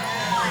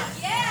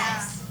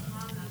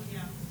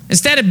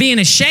 Instead of being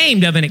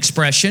ashamed of an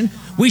expression,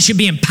 we should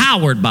be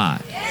empowered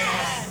by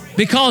it.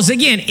 Because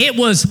again, it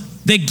was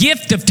the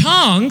gift of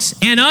tongues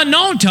and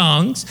unknown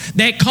tongues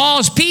that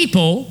cause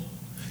people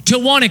to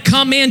want to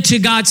come into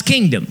God's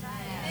kingdom,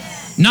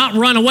 not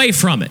run away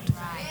from it.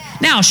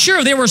 Now,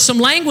 sure, there were some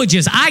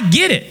languages. I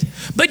get it.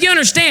 But you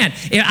understand,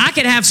 I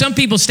could have some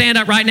people stand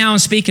up right now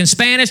and speak in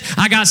Spanish.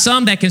 I got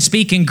some that can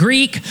speak in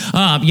Greek.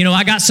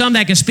 I got some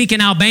that can speak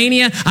in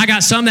Albania. I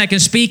got some that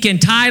can speak in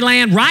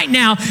Thailand right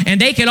now, and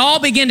they could all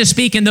begin to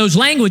speak in those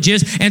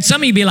languages, and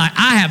some of you be like,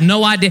 I have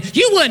no idea.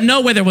 You wouldn't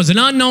know whether it was an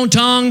unknown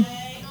tongue.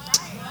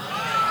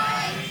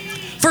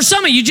 For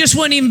some of you, just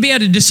wouldn't even be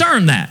able to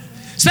discern that,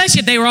 especially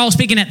if they were all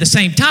speaking at the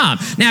same time.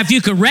 Now, if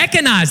you could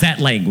recognize that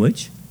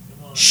language,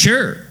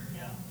 sure.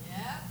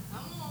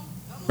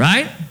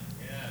 Right?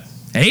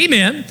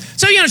 Amen.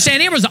 So you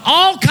understand, there was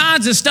all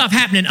kinds of stuff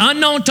happening,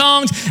 unknown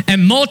tongues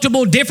and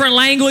multiple different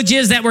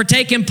languages that were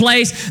taking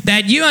place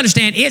that you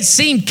understand, it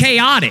seemed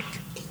chaotic.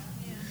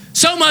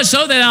 So much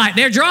so that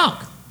they're drunk.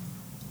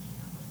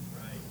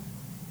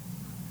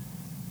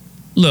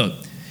 Look,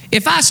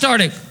 if I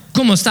started,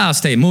 ¿Cómo está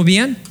usted? Muy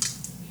bien?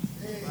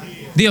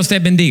 Dios te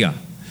bendiga.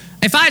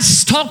 If I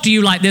talked to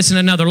you like this in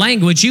another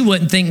language, you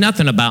wouldn't think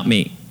nothing about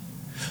me.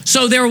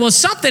 So there was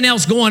something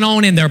else going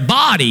on in their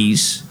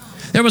bodies.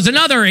 There was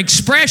another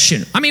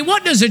expression. I mean,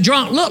 what does a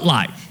drunk look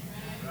like?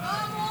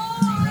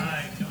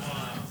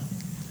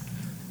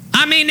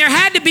 I mean, there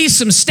had to be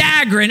some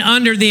staggering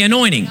under the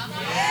anointing.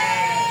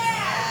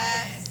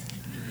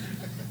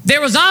 There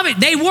was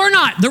they were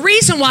not. The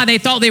reason why they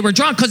thought they were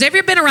drunk, because have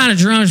you been around a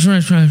drunk?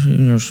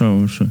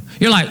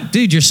 You're like,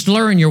 dude, you're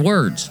slurring your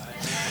words.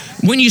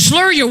 When you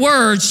slur your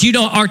words, you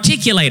don't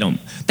articulate them.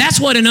 That's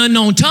what an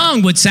unknown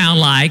tongue would sound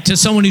like to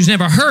someone who's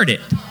never heard it.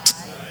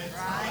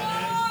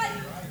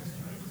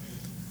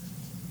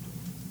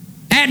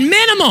 At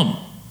minimum,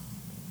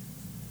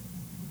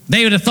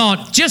 they would have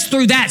thought just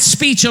through that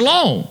speech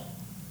alone.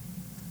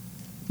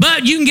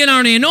 But you can get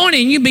on the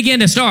anointing, you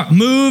begin to start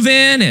moving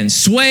and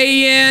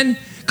swaying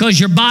because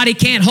your body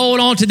can't hold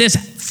on to this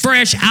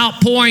fresh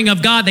outpouring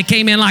of God that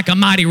came in like a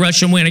mighty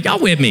rushing wind. Are y'all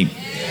with me?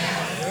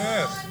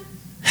 Yes.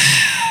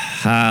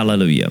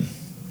 Hallelujah.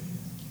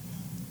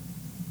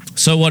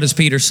 So what does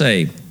Peter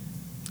say?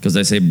 Because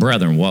they say,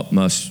 brethren,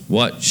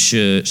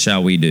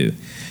 shall we do?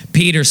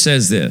 Peter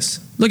says this.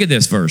 Look at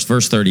this verse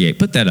 38.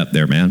 Put that up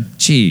there, man.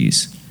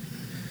 Jeez.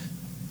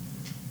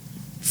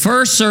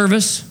 First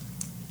service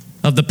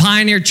of the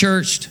Pioneer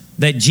Church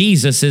that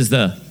Jesus is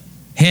the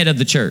head of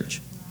the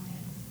church.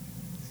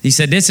 He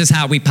said, this is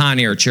how we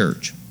pioneer a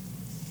church.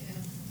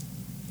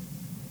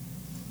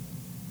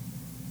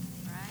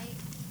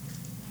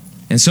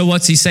 And so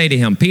what's he say to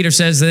him? Peter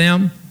says to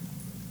them,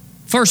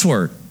 first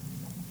word.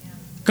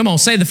 Come on,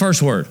 say the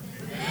first word.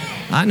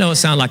 I know it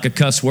sounds like a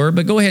cuss word,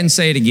 but go ahead and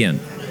say it again.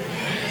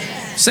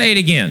 Say it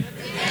again.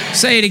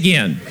 Say it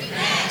again.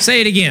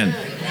 Say it again.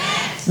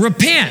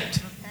 Repent.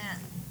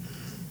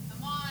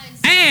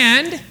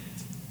 And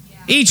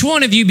each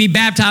one of you be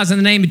baptized in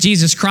the name of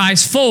Jesus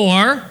Christ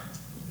for...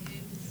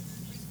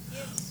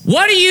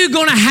 What are you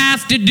going to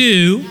have to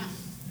do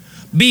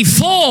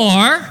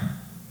before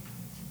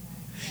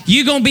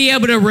you're going to be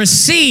able to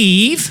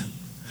receive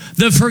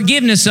the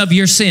forgiveness of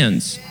your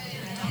sins?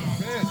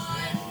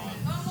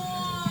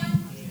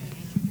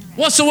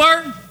 What's the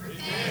word?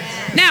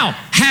 Now,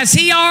 has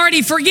he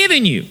already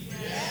forgiven you?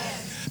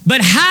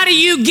 But how do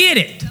you get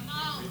it?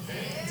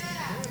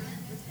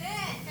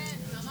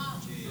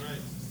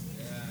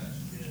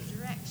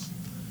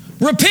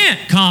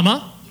 Repent,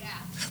 comma.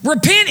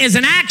 Repent is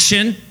an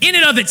action in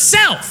and of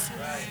itself.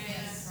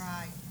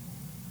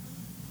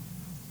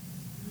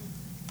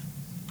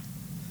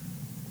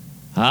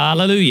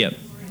 Hallelujah.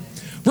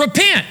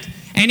 Repent,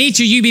 and each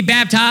of you be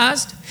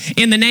baptized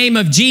in the name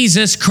of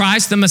Jesus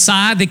Christ, the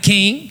Messiah, the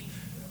King,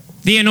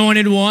 the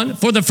Anointed One,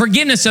 for the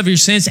forgiveness of your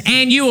sins,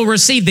 and you will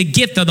receive the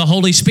gift of the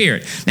Holy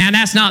Spirit. Now,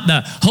 that's not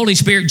the Holy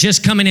Spirit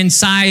just coming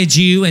inside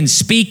you and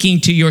speaking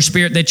to your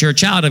spirit that you're a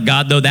child of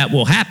God, though that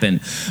will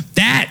happen.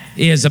 That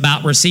is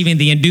about receiving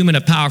the endowment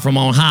of power from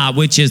on high,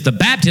 which is the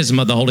baptism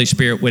of the Holy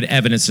Spirit with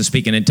evidence of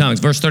speaking in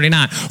tongues. Verse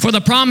 39, for the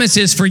promise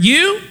is for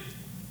you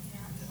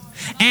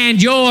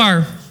and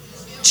your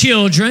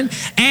children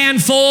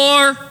and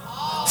for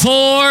who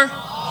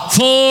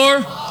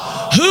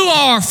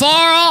are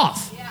far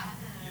off.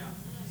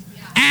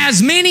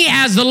 As many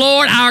as the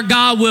Lord our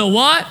God will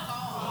what?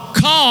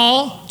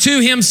 Call to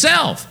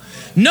himself.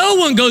 No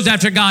one goes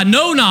after God,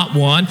 no, not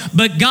one,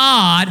 but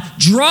God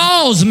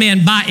draws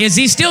men by. Is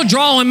he still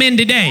drawing men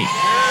today?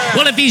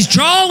 Well, if he's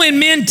drawing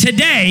men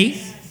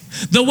today,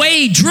 the way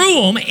he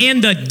drew them in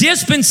the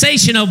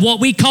dispensation of what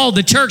we call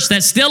the church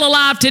that's still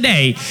alive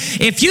today,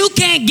 if you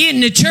can't get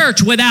into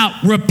church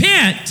without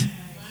repent,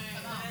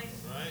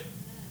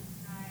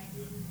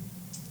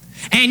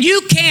 and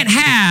you can't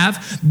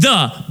have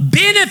the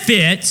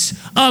benefits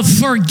of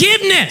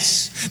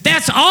forgiveness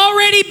that's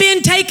already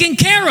been taken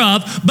care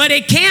of, but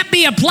it can't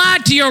be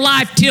applied to your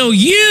life till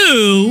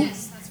you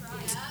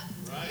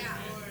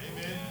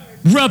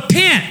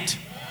repent.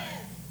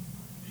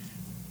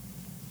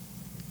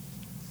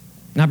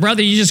 Now,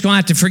 brother, you're just going to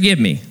have to forgive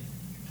me.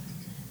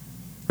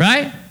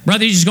 Right?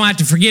 Brother, you're just going to have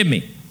to forgive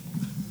me.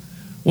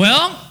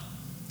 Well,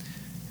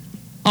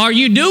 are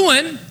you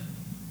doing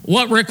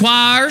what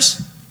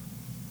requires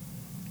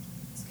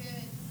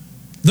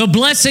the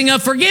blessing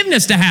of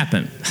forgiveness to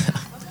happen?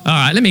 All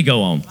right, let me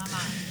go on.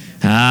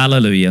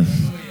 Hallelujah.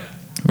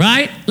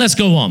 Right? Let's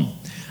go on.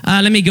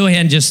 Let me go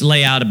ahead and just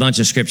lay out a bunch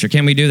of scripture.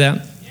 Can we do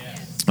that?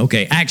 Yes.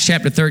 Okay, Acts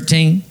chapter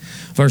 13,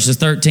 verses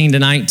 13 to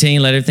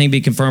 19. Let everything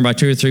be confirmed by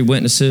 2 or 3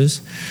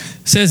 witnesses.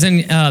 It says, in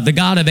the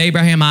God of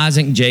Abraham,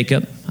 Isaac, and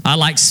Jacob. I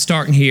like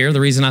starting here.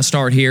 The reason I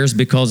start here is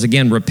because,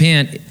 again,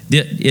 repent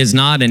is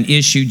not an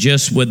issue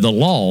just with the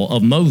law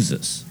of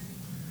Moses.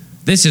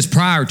 This is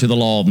prior to the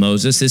law of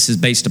Moses. This is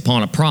based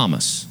upon a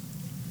promise.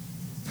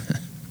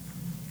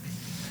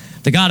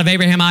 The God of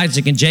Abraham,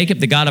 Isaac, and Jacob,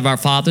 the God of our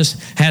fathers,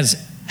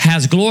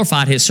 has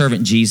glorified his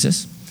servant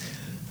Jesus,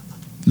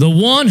 the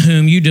one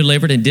whom you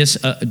delivered and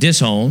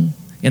disowned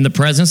in the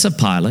presence of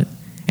Pilate,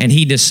 and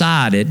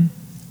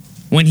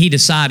when he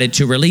decided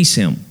to release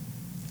him.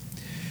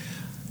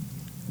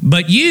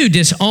 But you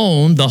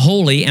disowned the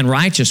holy and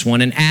righteous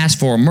one and asked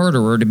for a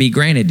murderer to be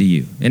granted to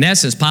you. In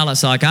essence,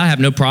 Pilate's like, I have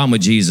no problem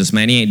with Jesus,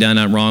 man. He ain't done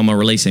nothing wrong. I'm going to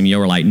release him. You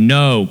were like,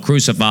 no,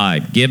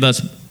 crucified. Give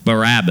us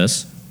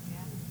Barabbas,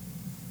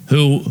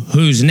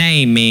 whose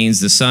name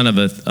means the son of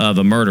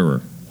a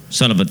murderer,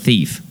 son of a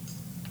thief,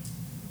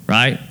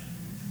 right?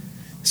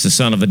 It's the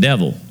son of a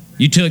devil.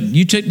 They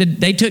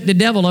took the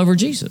devil over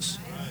Jesus.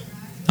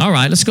 All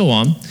right, let's go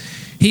on.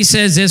 He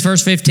says this,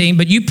 verse 15,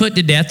 but you put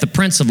to death the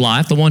Prince of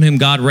Life, the one whom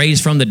God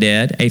raised from the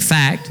dead, a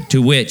fact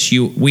to which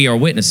we are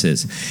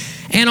witnesses.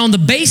 And on the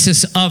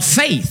basis of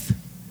faith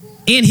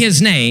in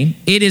his name,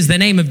 it is the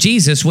name of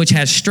Jesus which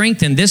has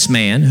strengthened this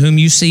man whom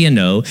you see and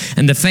know,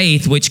 and the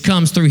faith which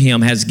comes through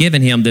him has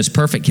given him this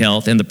perfect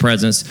health in the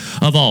presence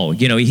of all.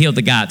 You know, he healed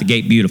the guy at the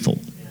gate beautiful.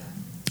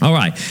 All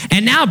right.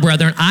 And now,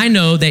 brethren, I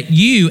know that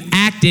you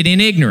acted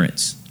in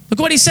ignorance. Look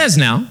what he says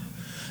now.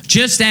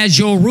 Just as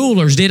your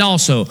rulers did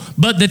also.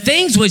 But the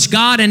things which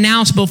God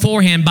announced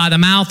beforehand by the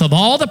mouth of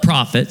all the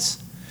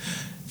prophets,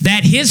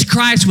 that his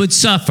Christ would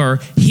suffer,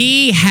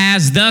 he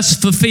has thus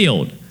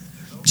fulfilled.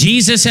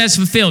 Jesus has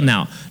fulfilled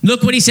now.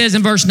 Look what he says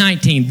in verse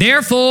 19.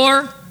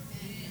 Therefore,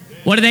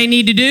 what do they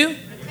need to do?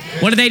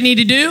 What do they need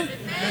to do?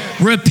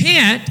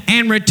 Repent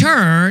and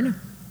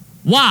return.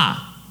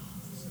 Why?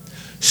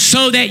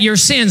 So that your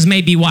sins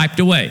may be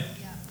wiped away.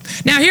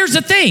 Now here's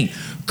the thing.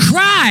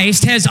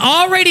 Christ has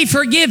already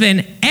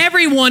forgiven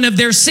every one of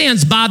their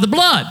sins by the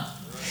blood.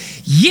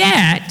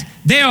 Yet,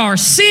 there are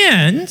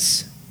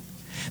sins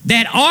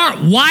that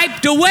aren't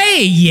wiped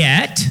away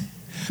yet,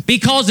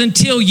 because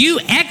until you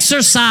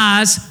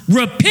exercise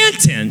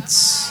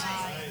repentance.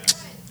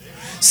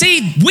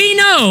 See, we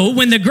know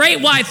when the great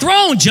white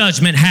throne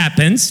judgment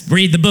happens,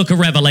 read the book of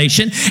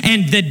Revelation,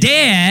 and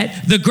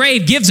the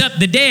grave gives up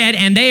the dead,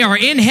 and they are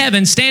in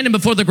heaven standing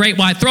before the great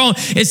white throne.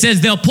 It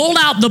says they'll pull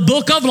out the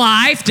book of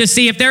life to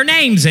see if their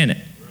name's in it.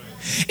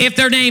 If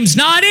their name's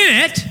not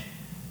in it,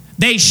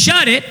 they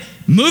shut it,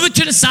 move it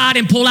to the side,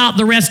 and pull out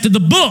the rest of the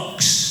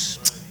books.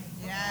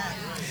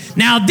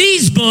 Now,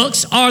 these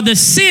books are the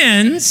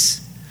sins,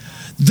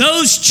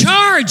 those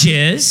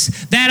charges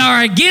that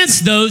are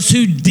against those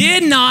who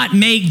did not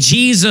make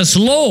Jesus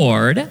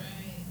Lord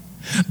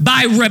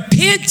by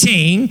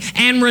repenting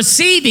and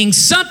receiving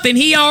something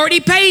he already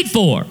paid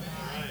for.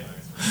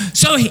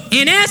 So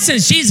in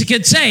essence, Jesus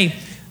could say,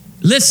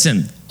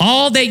 listen,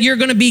 all that you're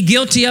going to be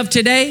guilty of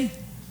today,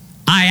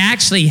 I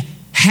actually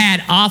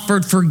had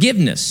offered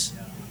forgiveness.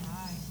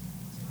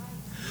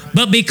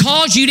 But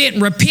because you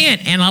didn't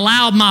repent and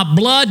allow my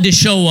blood to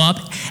show up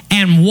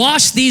and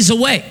wash these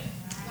away,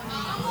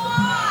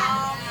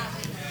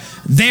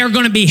 they're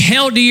going to be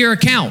held to your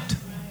account.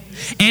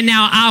 And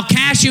now I'll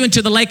cast you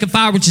into the lake of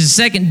fire, which is the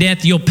second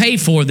death. You'll pay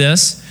for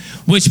this,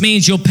 which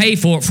means you'll pay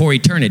for it for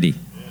eternity.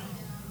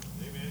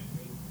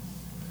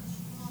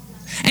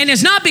 And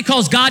it's not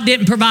because God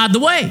didn't provide the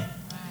way,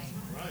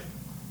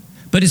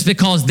 but it's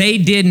because they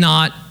did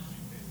not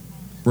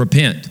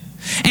repent.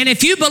 And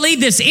if you believe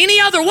this any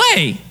other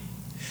way,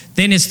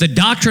 then it's the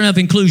doctrine of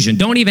inclusion.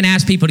 Don't even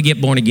ask people to get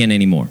born again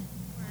anymore.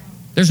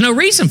 There's no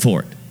reason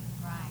for it.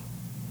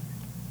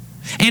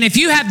 And if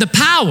you have the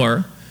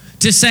power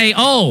to say,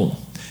 oh,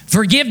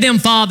 forgive them,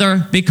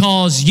 Father,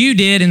 because you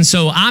did, and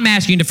so I'm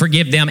asking you to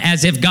forgive them,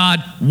 as if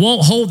God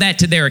won't hold that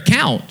to their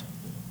account.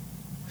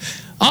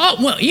 Oh,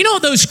 well, you know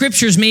what those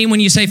scriptures mean when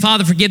you say,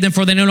 Father, forgive them,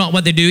 for they know not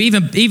what they do.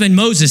 Even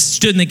Moses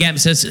stood in the gap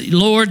and says,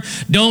 Lord,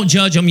 don't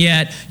judge them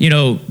yet. You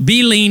know,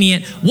 be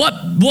lenient.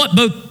 What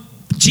both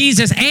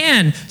Jesus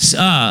and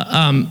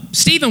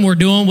Stephen were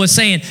doing was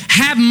saying,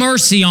 have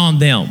mercy on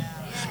them.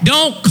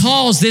 Don't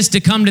cause this to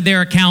come to their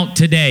account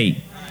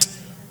today.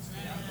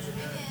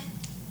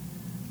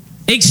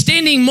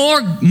 Extending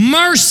more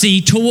mercy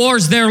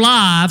towards their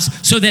lives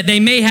so that they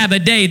may have a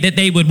day that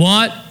they would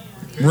what?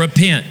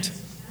 Repent.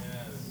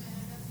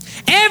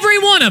 Every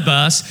one of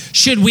us,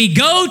 should we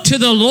go to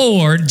the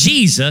Lord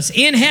Jesus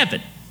in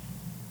heaven,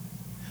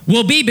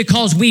 will be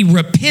because we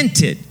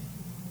repented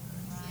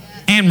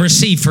and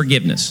received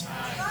forgiveness.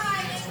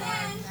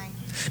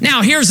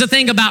 Now, here's the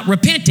thing about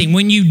repenting.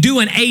 When you do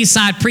an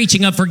A-side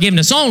preaching of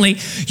forgiveness only,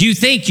 you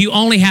think you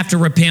only have to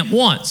repent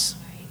once.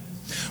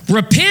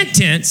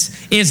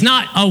 Repentance is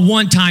not a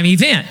one-time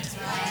event.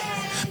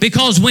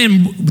 Because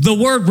when the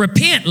word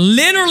repent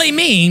literally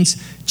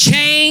means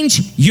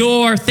change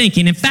your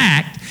thinking. In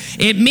fact,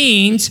 it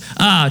means to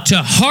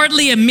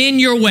heartily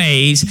amend your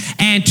ways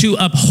and to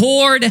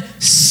abhor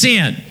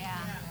sin.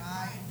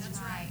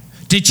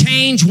 To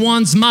change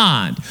one's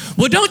mind.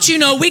 Well, don't you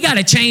know we got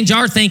to change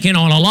our thinking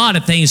on a lot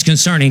of things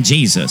concerning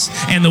Jesus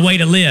and the way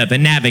to live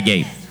and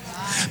navigate.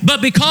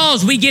 But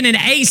because we get into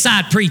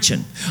A-side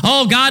preaching,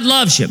 oh, God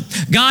loves you,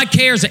 God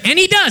cares, and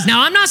He does.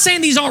 Now, I'm not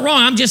saying these aren't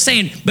wrong. I'm just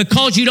saying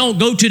because you don't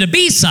go to the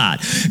B-side,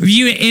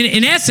 you,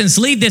 in essence,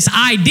 leave this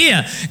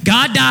idea,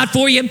 God died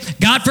for you,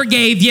 God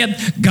forgave you,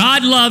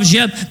 God loves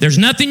you, there's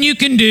nothing you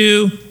can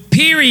do,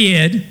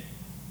 period.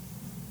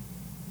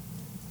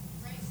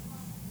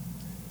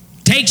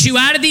 Takes you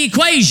out of the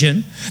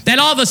equation, that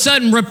all of a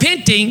sudden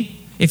repenting,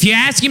 if you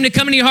ask Him to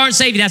come into your heart and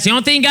save you, that's the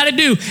only thing you got to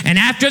do. And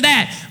after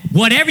that,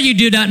 whatever you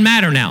do doesn't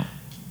matter now.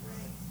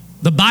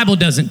 The Bible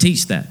doesn't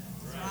teach that.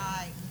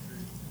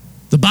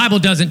 The Bible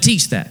doesn't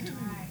teach that.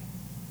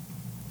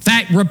 In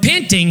fact,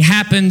 repenting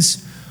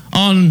happens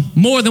on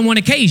more than one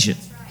occasion.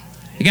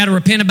 You got to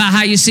repent about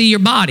how you see your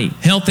body,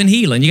 health and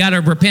healing. You got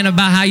to repent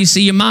about how you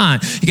see your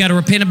mind. You got to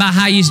repent about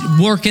how you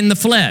work in the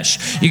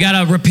flesh. You got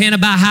to repent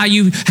about how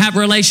you have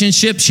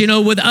relationships,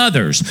 with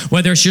others,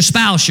 whether it's your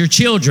spouse, your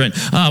children,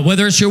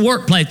 whether it's your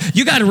workplace.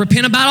 You got to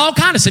repent about all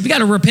kinds of stuff. You got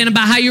to repent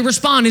about how you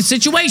respond in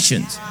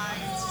situations.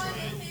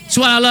 That's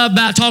what I love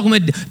about talking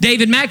with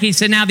David Mackey. He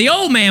said, now the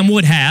old man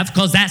would have,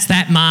 because that's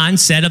that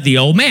mindset of the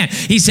old man.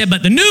 He said,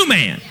 but the new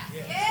man,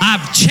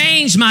 I've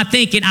changed my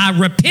thinking. I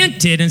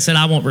repented and said,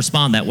 I won't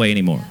respond that way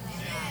anymore.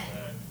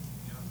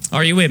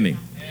 Are you with me?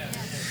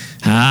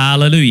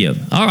 Hallelujah.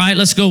 All right,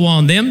 let's go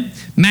on then.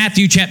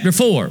 Matthew chapter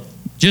 4.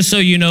 Just so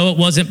you know, it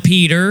wasn't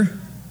Peter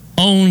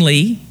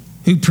only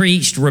who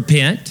preached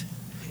repent.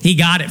 He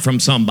got it from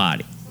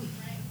somebody.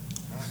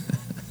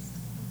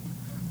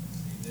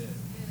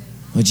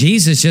 Well,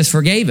 Jesus just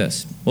forgave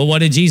us. Well, what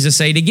did Jesus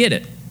say to get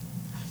it?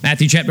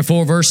 Matthew chapter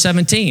 4, verse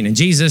 17. And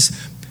from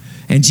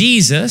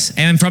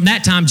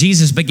that time,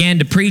 Jesus began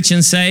to preach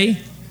and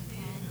say,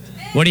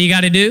 what do you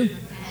got to do?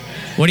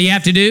 What do you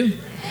have to do?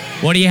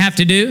 What do you have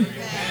to do?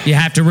 You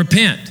have to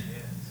repent.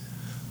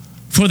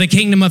 For the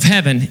kingdom of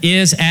heaven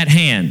is at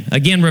hand.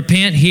 Again,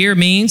 repent here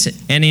means,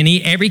 and in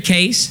every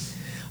case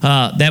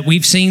that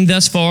we've seen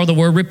thus far, the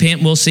word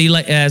repent, we'll see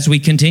as we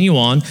continue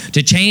on,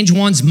 to change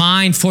one's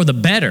mind for the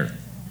better.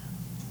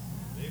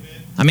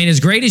 I mean, as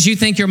great as you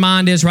think your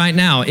mind is right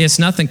now, it's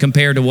nothing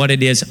compared to what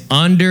it is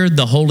under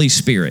the Holy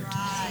Spirit.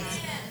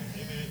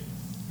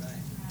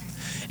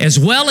 As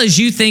well as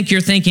you think your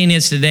thinking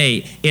is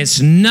today,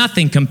 it's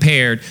nothing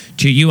compared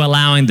to you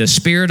allowing the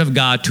Spirit of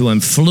God to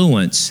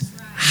influence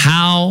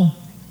how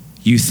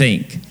you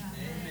think.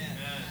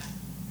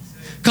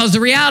 Because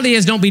the reality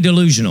is, don't be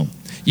delusional.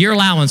 You're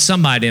allowing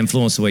somebody to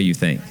influence the way you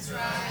think.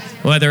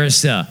 Whether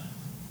it's an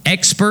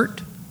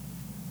expert,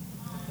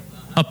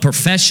 a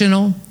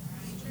professional,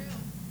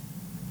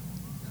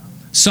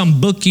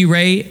 some book you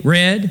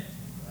read,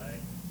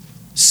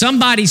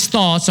 somebody's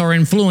thoughts are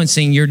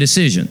influencing your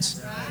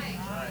decisions.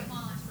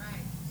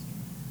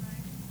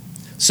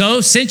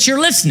 So, since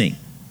you're listening,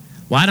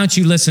 why don't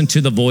you listen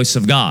to the voice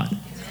of God?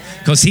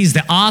 Because He's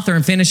the author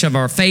and finisher of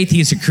our faith.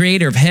 He's the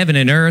creator of heaven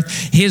and earth.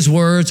 His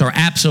words are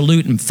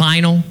absolute and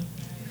final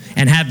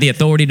and have the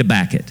authority to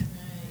back it.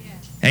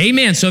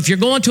 Amen. So if you're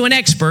going to an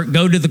expert,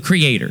 go to the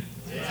Creator.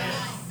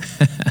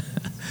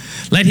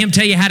 Let Him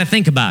tell you how to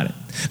think about it.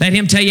 Let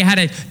Him tell you how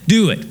to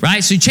do it,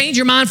 right? So change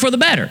your mind for the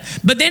better.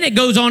 But then it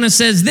goes on and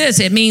says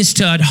this. It means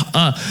to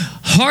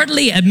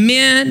heartily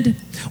amend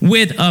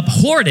with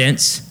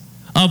abhorrence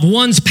of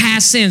one's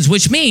past sins,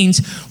 which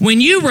means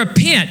when you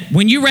repent,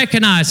 when you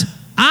recognize,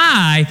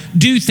 I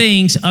do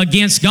things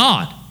against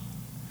God.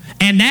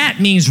 And that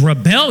means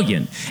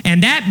rebellion,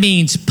 and that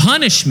means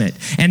punishment,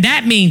 and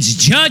that means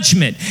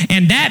judgment,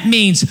 and that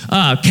means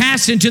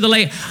cast into the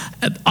lake.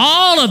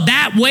 All of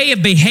that way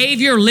of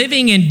behavior,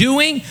 living and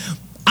doing,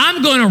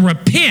 I'm going to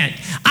repent.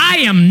 I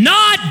am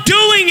not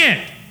doing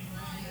it.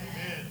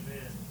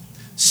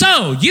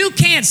 So you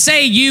can't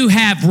say you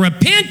have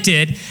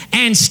repented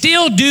and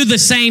still do the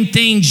same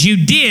things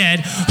you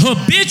did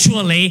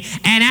habitually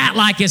and act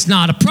like it's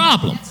not a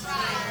problem.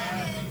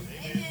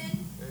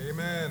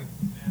 Amen.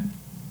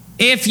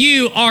 If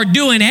you are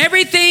doing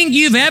everything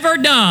you've ever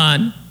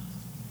done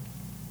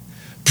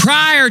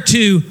prior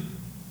to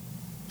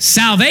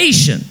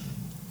salvation,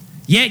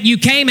 yet you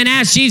came and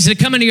asked Jesus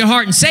to come into your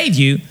heart and save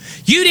you,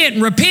 you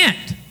didn't repent.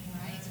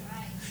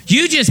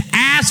 You just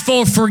asked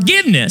for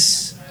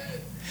forgiveness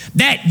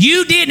that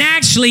you didn't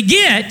actually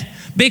get,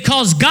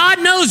 because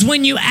God knows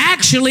when you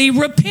actually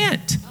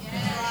repent.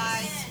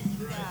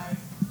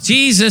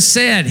 Jesus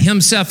said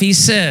Himself, He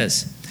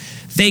says,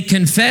 they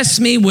confess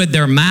me with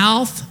their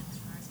mouth,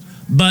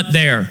 but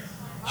their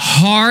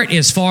heart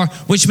is far,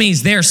 which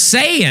means they're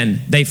saying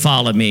they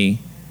follow me,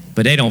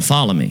 but they don't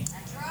follow me.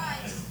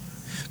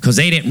 because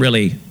they didn't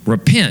really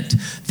repent.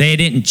 They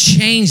didn't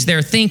change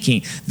their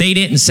thinking. They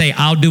didn't say,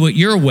 I'll do it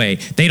your way.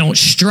 They don't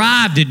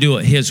strive to do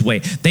it his way.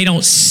 They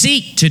don't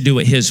seek to do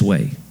it his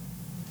way.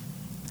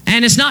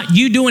 And it's not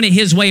you doing it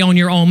his way on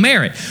your own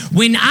merit.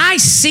 When I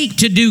seek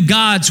to do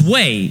God's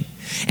way,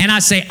 and I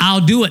say,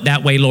 I'll do it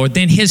that way, Lord,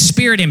 then his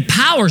Spirit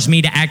empowers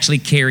me to actually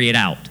carry it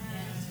out.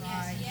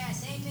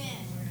 Yes, amen.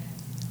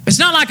 It's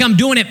not like I'm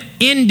doing it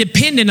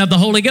independent of the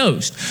Holy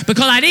Ghost,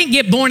 because I didn't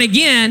get born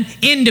again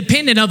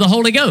independent of the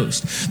Holy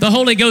Ghost. The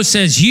Holy Ghost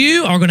says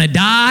you are going to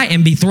die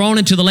and be thrown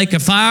into the lake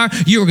of fire.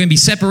 You are going to be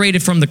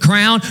separated from the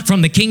crown,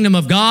 from the kingdom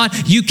of God.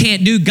 You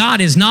can't do.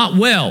 God is not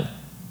well.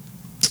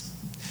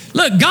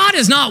 Look, God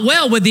is not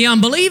well with the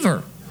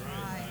unbeliever,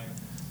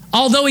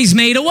 although he's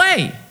made a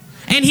way.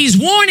 And he's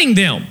warning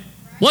them.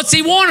 What's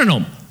he warning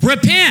them?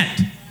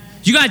 Repent.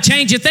 You got to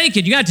change your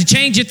thinking. You got to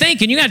change your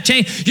thinking. You got to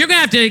change. You're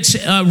going to have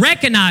to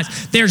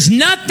recognize there's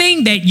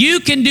nothing that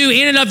you can do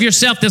in and of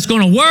yourself that's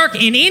going to work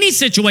in any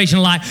situation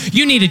in life.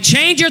 You need to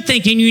change your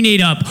thinking. You need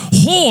to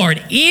abhor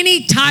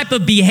any type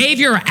of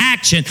behavior or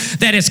action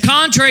that is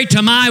contrary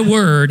to my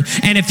word.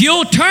 And if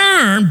you'll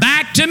turn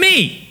back to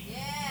me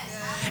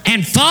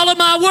and follow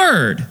my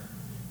word,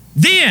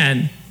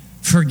 then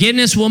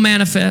forgiveness will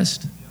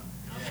manifest.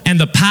 And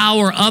the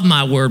power of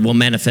my word will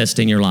manifest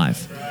in your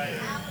life.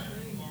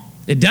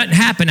 It doesn't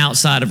happen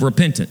outside of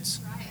repentance.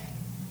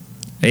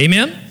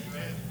 Amen?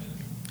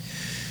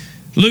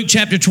 Luke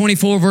chapter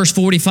 24, verse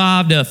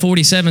 45 to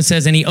 47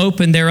 says, and he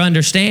opened their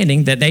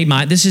understanding that they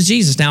might, this is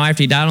Jesus now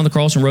after he died on the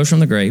cross and rose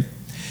from the grave,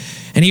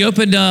 and he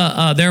opened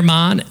their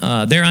mind,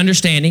 their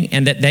understanding,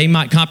 and that they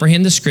might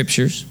comprehend the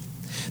scriptures.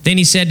 Then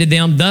he said to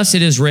them, thus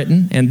it is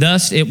written, and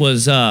thus it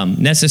was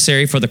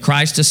necessary for the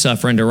Christ to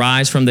suffer and to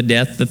rise from the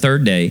death the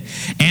third day.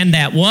 And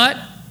that what?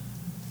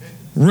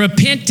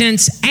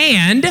 Repentance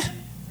and,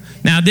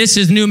 now this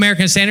is New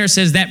American Standard, it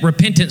says that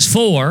repentance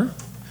for,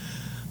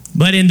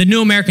 but in the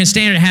New American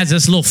Standard it has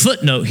this little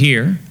footnote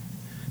here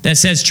that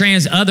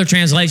says other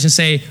translations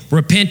say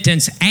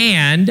repentance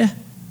and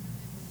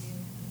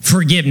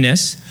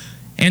forgiveness.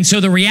 And so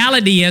the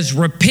reality is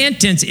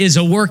repentance is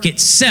a work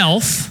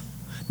itself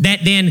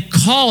that then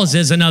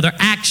causes another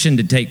action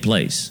to take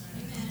place.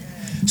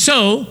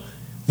 So,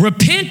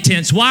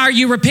 repentance, why are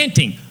you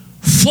repenting?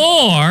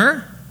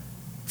 For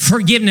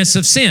forgiveness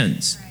of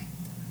sins.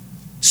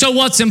 So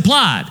what's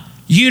implied?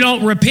 You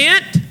don't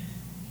repent,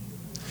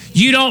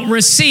 you don't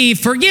receive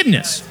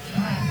forgiveness.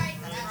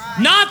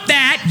 Not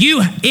that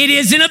it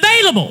isn't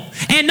available.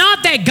 And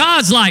not that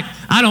God's like,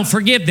 I don't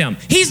forgive them.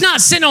 He's not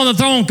sitting on the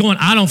throne going,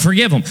 I don't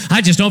forgive them. I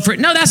just don't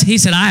forgive. No, he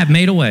said, I have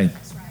made a way.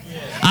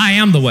 I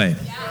am the way.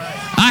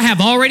 I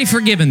have already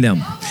forgiven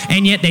them,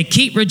 and yet they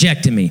keep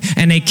rejecting me,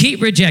 and they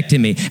keep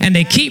rejecting me, and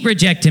they keep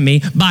rejecting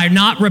me by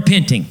not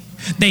repenting.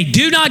 They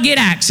do not get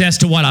access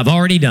to what I've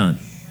already done.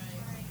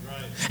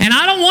 And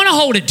I don't want to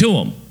hold it to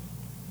them.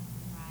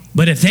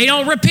 But if they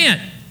don't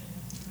repent,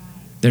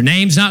 their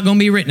name's not going to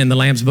be written in the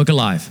Lamb's Book of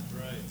Life.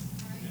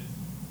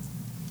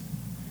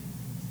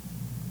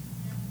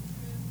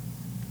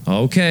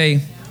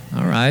 Okay.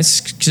 All right.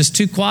 It's just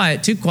too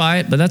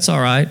quiet, but that's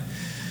all right.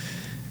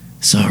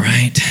 It's all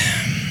right.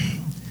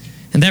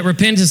 And that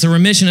repentance, the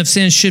remission of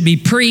sins, should be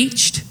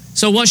preached.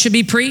 So what should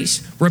be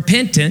preached?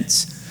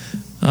 Repentance.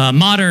 The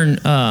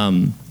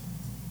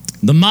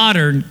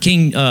modern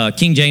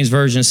King James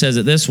Version says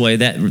it this way,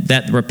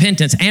 that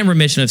repentance and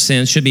remission of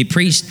sins should be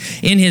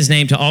preached in his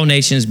name to all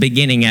nations,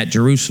 beginning at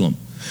Jerusalem.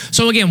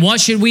 So again, what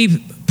should we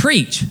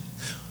preach?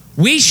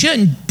 We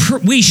should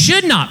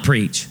not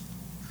preach.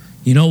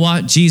 You know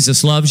what?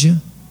 Jesus loves you,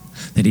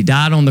 that he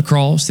died on the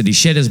cross, that he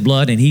shed his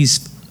blood, and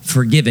he's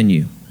forgiven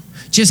you.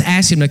 Just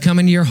ask him to come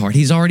into your heart.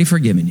 He's already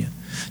forgiven you.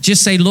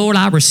 Just say, Lord,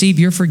 I receive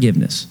your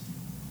forgiveness.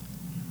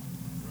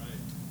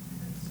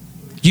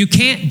 You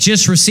can't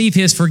just receive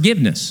his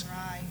forgiveness.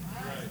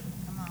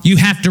 You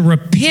have to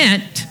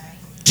repent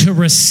to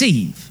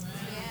receive.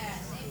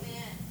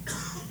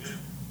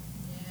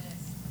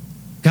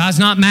 God's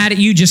not mad at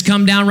you. Just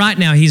come down right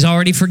now. He's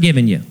already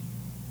forgiven you.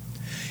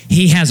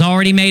 He has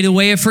already made a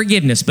way of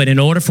forgiveness, but in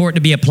order for it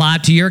to be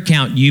applied to your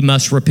account, you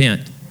must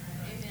repent.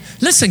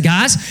 Listen,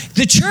 guys,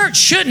 the church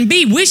shouldn't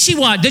be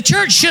wishy-washy. The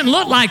church shouldn't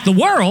look like the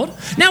world.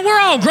 Now, we're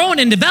all growing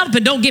and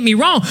developing, don't get me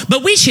wrong,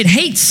 but we should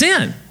hate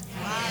sin.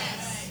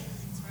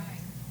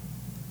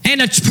 And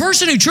a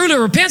person who truly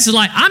repents is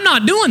like, I'm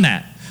not doing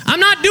that. I'm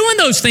not doing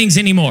those things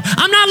anymore.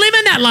 I'm not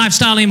living that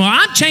lifestyle anymore.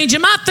 I'm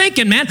changing my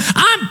thinking, man.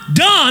 I'm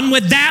done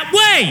with that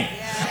way.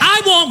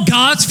 I want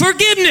God's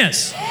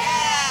forgiveness.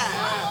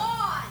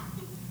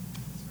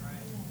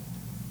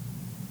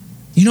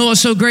 You know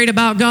what's so great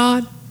about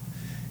God?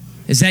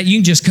 Is that you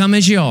can just come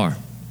as you are.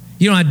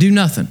 You don't have to do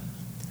nothing.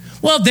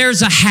 Well,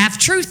 there's a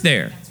half-truth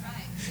there.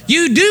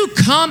 You do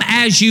come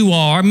as you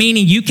are,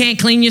 meaning you can't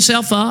clean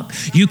yourself up.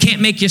 You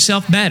can't make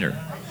yourself better.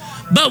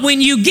 But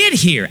when you get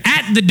here,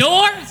 at the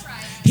door,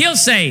 he'll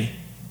say,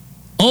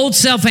 old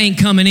self ain't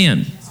coming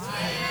in.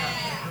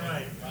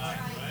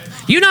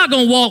 You're not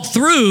going to walk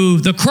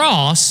through the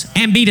cross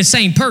and be the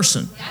same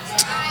person.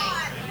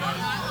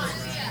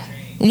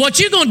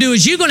 What you're going to do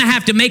is you're going to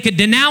have to make a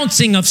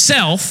denouncing of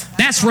self.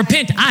 That's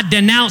repent. I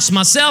denounce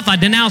myself. I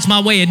denounce my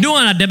way of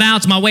doing. I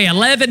denounce my way of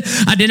living.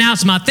 I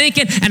denounce my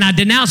thinking. And I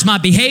denounce my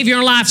behavior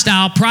and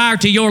lifestyle prior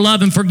to your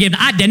love and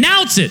forgiveness. I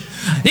denounce it.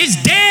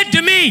 It's dead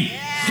to me.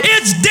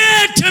 It's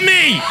dead to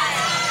me.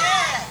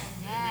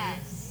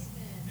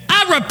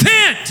 I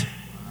repent.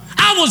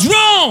 I was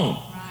wrong.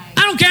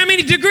 I don't care how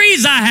many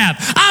degrees I have.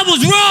 I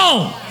was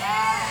wrong.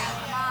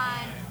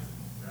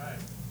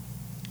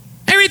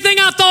 Everything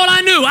I thought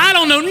I knew, I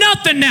don't know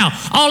nothing now.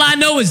 All I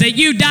know is that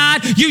you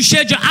died, you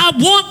shed your, I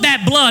want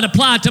that blood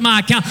applied to my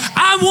account.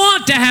 I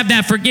want to have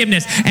that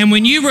forgiveness. And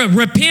when you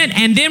repent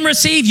and then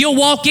receive, you'll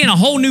walk in a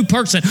whole new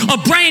person, a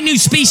brand new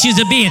species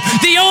of being.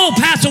 The old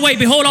pass away,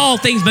 behold, all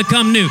things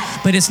become new.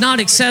 But it's not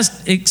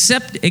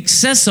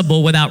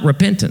accessible without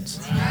repentance.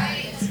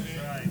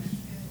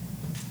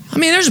 I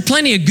mean, there's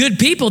plenty of good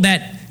people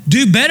that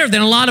do better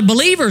than a lot of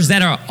believers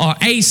that are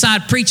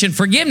A-side preaching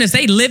forgiveness.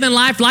 They live in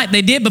life like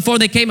they did before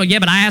they came. Yeah,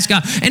 but I asked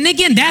God. And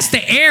again, that's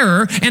the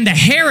error and the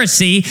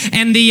heresy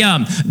and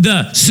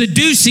the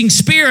seducing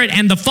spirit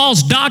and the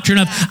false doctrine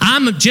of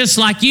I'm just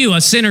like you, a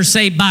sinner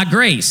saved by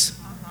grace.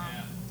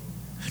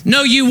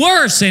 No, you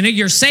were a sinner.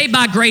 You're saved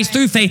by grace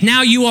through faith.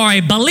 Now you are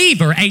a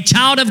believer, a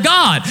child of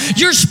God.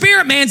 Your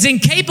spirit man's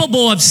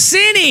incapable of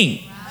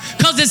sinning,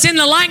 because it's in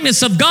the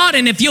likeness of God.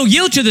 And if you'll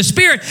yield to the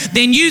Spirit,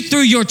 then you,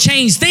 through your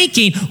changed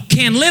thinking,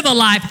 can live a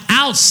life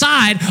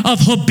outside of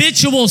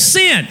habitual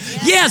sin.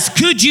 Yes,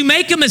 could you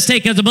make a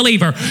mistake as a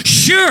believer?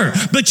 Sure,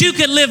 but you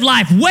could live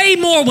life way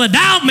more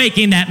without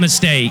making that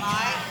mistake.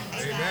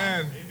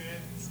 Amen.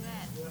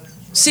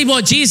 See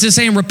what Jesus is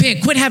saying,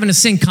 repent, quit having a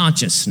sin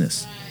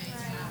consciousness.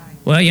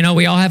 Well, you know,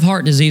 we all have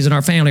heart disease in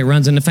our family. It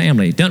runs in the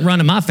family. It doesn't run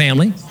in my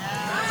family.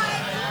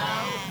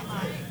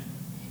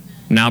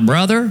 Now,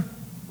 brother,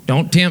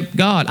 don't tempt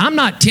God. I'm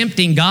not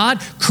tempting God.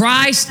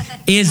 Christ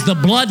is the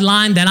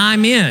bloodline that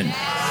I'm in.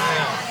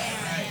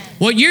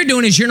 What you're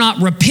doing is you're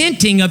not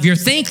repenting of your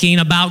thinking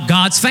about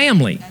God's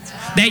family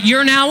that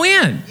you're now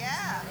in.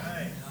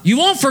 You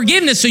want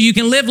forgiveness so you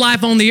can live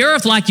life on the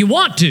earth like you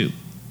want to.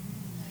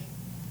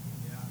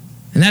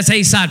 And that's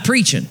A-side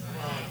preaching.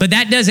 But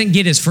that doesn't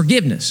get us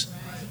forgiveness.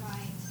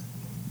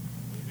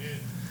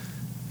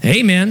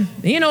 Amen.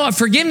 You know what?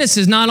 Forgiveness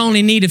is not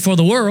only needed for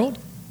the world.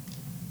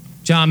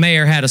 John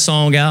Mayer had a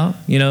song out,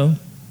 you know,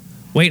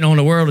 waiting on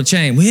the world to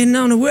change. Waiting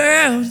on the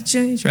world to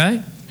change,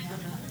 right?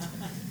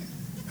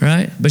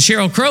 Right? But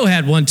Sheryl Crow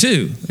had one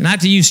too. And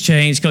not to use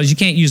change, because you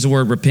can't use the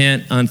word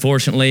repent,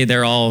 unfortunately.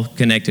 They're all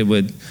connected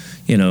with,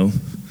 you know,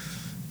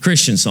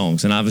 Christian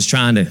songs. And I was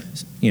trying to,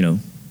 you know,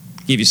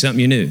 give you something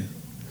you knew.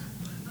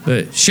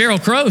 But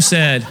Sheryl Crow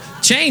said,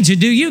 change will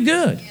do you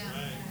good.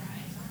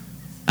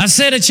 I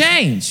said a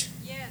change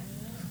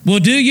will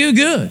do you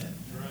good.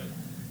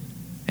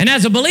 And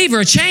as a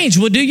believer, a change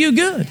will do you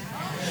good.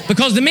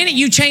 Because the minute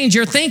you change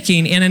your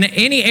thinking in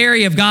any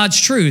area of God's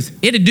truth,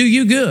 it'll do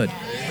you good.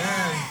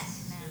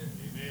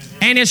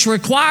 And it's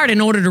required in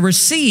order to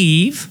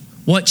receive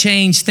what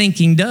changed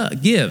thinking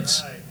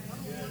gives.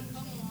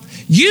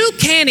 You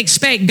can't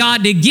expect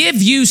God to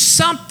give you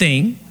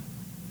something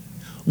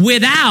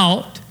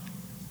without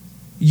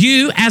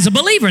you, as a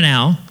believer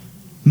now,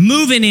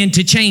 moving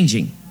into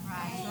changing.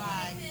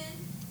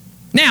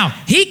 Now,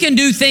 he can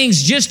do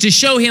things just to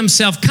show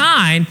himself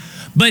kind,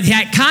 but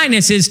that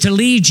kindness is to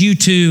lead you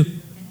to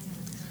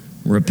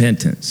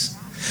repentance.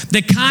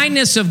 The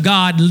kindness of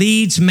God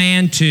leads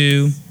man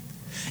to,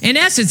 in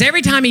essence,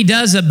 every time he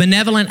does a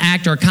benevolent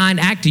act or a kind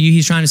act to you,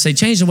 he's trying to say,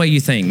 change the way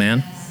you think,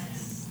 man.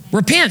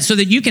 Repent so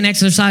that you can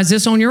exercise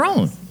this on your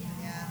own.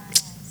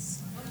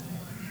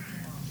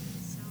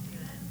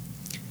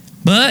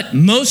 But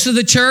most of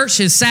the church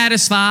is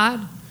satisfied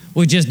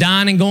with just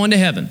dying and going to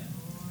heaven,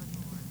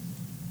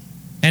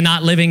 and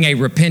not living a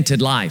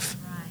repented life.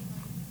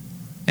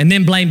 And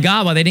then blame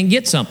God why they didn't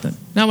get something.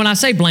 Now, when I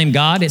say blame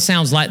God, it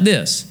sounds like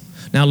this.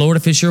 Now, Lord,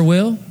 if it's your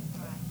will,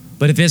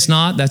 but if it's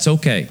not, that's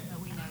okay.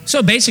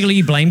 So basically,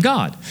 you blame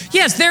God.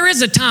 Yes, there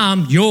is a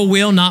time, your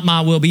will, not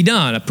my will, be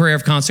done, a prayer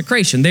of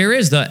consecration. There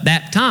is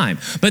that time.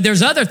 But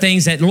there's other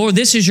things that, Lord,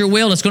 this is your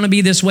will. It's going to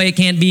be this way. It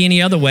can't be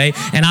any other way.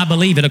 And I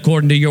believe it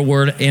according to your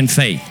word in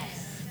faith.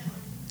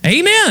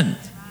 Amen.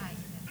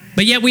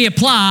 But yet we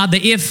apply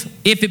the if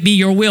it be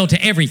your will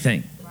to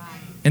everything.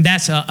 And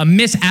that's a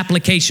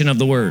misapplication of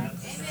the word.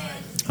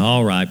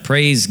 All right,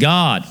 praise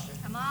God.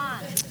 Come on.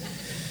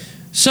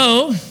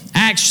 So,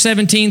 Acts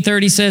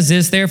 17:30 says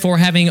this, therefore,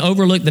 having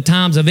overlooked the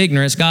times of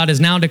ignorance, God is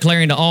now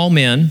declaring to all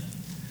men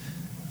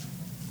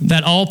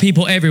that all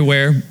people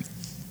everywhere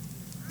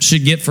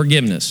should get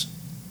forgiveness.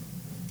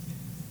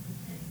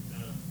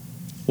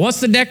 What's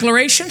the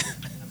declaration?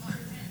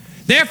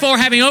 Therefore,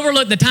 having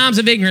overlooked the times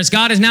of ignorance,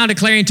 God is now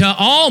declaring to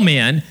all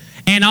men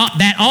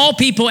that all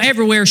people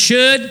everywhere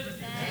should.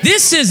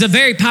 This is a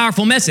very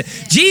powerful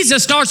message.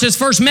 Jesus starts his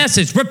first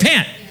message,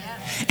 repent.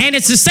 And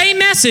it's the same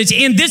message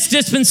in this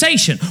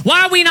dispensation.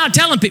 Why are we not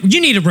telling people, you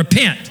need to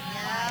repent?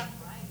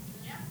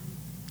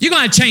 You're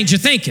going to change your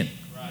thinking.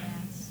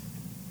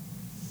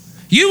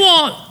 You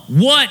want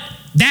what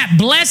that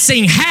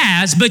blessing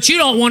has, but you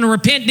don't want to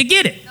repent to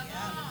get it. All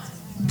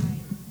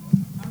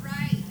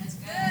right. That's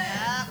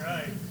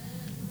good.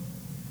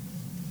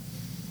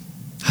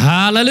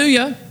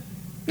 Hallelujah.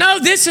 No,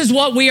 this is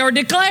what we are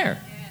declared.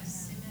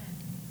 Yes.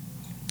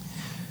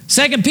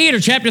 2 Peter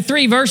chapter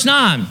 3, verse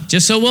 9.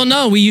 Just so we'll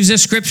know, we use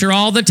this scripture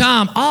all the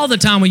time. All the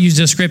time we use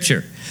this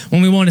scripture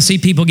when we want to see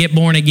people get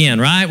born again,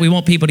 right? We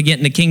want people to get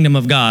in the kingdom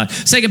of God.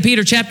 2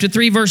 Peter chapter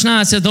 3, verse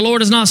 9 says, the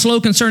Lord is not slow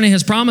concerning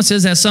his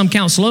promises, as some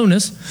count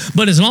slowness,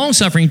 but is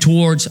long-suffering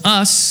towards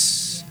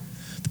us.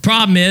 The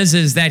problem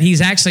is that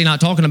he's actually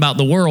not talking about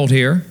the world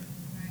here.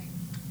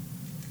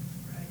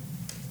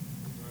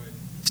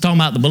 He's talking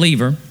about the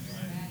believer.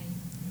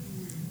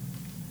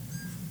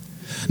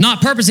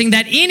 Not purposing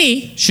that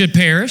any should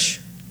perish,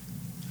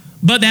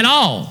 but that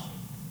all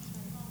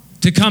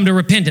to come to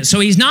repentance. So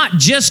he's not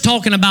just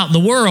talking about the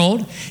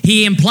world.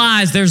 He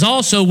implies there's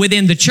also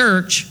within the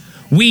church,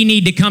 we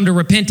need to come to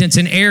repentance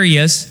in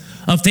areas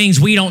of things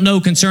we don't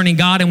know concerning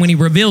God. And when he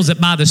reveals it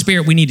by the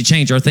Spirit, we need to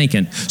change our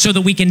thinking so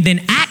that we can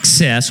then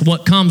access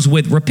what comes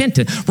with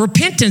repentance.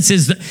 Repentance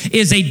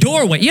is a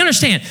doorway. You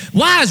understand?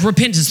 Why is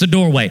repentance the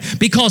doorway?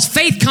 Because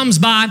faith comes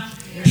by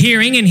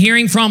hearing, and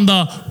hearing from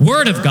the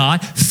Word of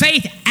God.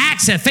 Faith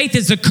access. Faith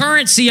is the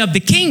currency of the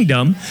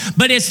kingdom,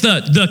 but it's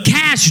the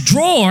cash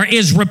drawer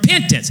is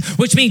repentance,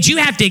 which means you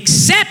have to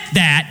accept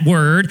that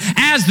word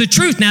as the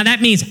truth. Now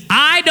that means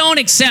I don't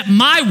accept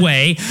my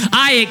way,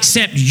 I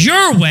accept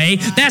your way.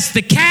 That's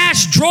the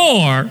cash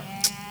drawer.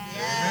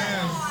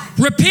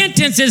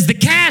 Repentance is the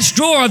cash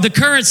drawer of the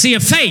currency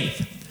of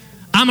faith.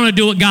 I'm going to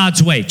do it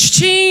God's way.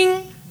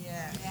 Cha-ching.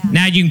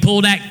 Now you can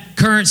pull that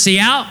currency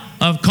out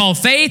of called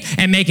faith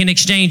and make an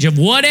exchange of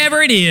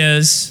whatever it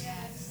is.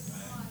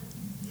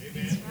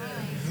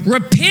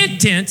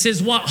 Repentance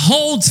is what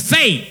holds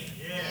faith.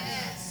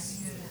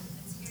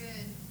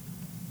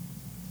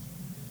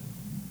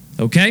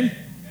 Okay?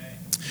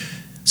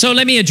 So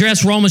let me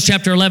address Romans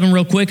chapter 11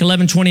 real quick.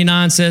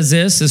 11:29 says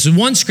this. This is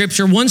one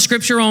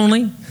scripture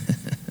only.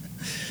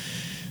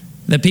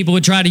 That people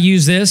would try to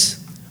use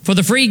this. For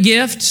the free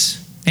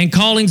gifts and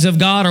callings of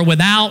God are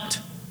without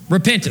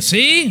repentance.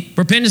 See?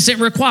 Repentance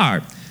isn't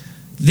required.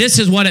 This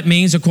is what it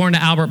means according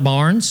to Albert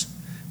Barnes.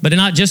 But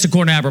not just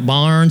according to Albert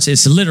Barnes.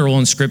 It's literal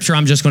in Scripture.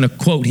 I'm just going to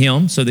quote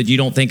him so that you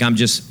don't think I'm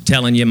just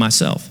telling you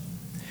myself.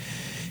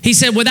 He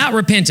said, without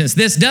repentance,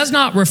 this does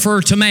not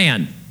refer to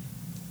man.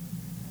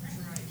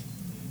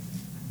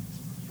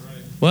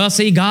 Well,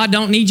 see, God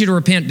don't need you to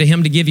repent to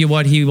him to give you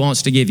what he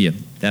wants to give you.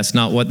 That's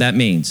not what that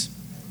means.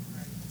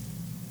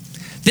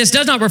 This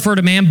does not refer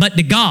to man, but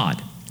to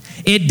God.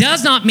 It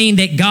does not mean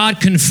that God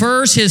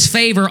confers his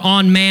favor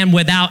on man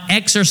without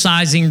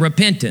exercising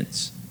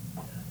repentance,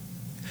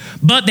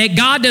 but that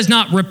God does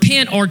not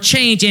repent or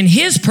change in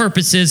his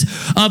purposes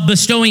of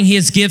bestowing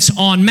his gifts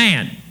on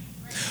man.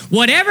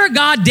 Whatever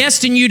God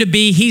destined you to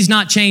be, he's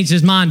not changed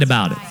his mind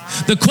about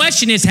it. The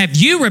question is, have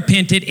you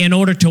repented in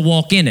order to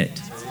walk in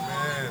it?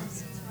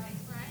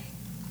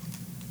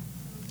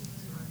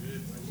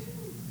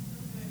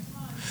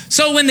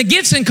 So when the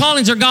gifts and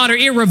callings of God are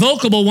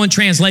irrevocable, one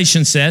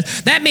translation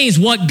says, that means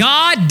what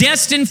God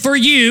destined for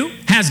you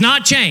has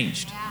not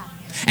changed.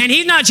 And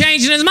he's not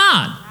changing his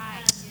mind.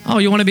 Oh,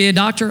 you want to be a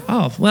doctor?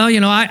 Oh, well,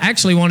 I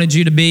actually wanted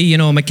you to be,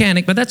 a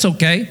mechanic, but that's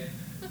okay.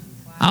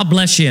 I'll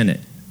bless you in it.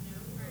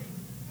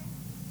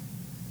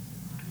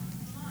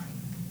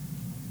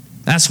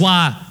 That's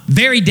why,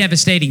 very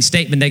devastating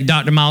statement that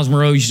Dr. Miles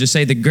Monroe used to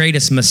say, the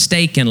greatest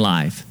mistake in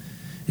life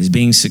is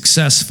being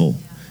successful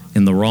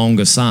in the wrong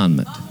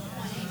assignment.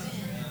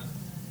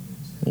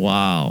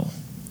 Wow.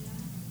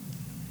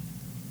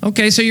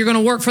 Okay, so you're going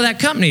to work for that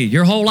company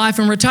your whole life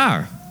and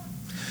retire.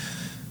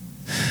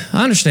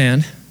 I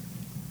understand.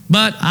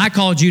 But I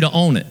called you to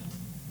own it.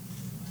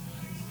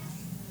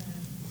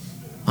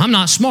 I'm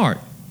not smart.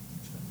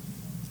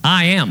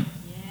 I am.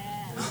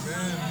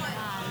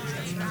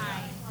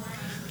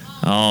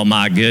 Oh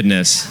my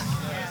goodness.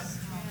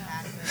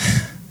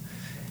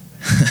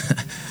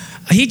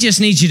 He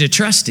just needs you to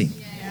trust him.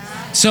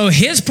 So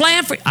his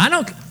plan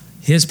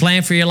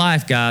for your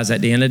life, guys,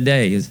 at the end of the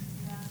day,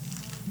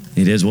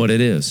 it is what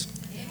it is.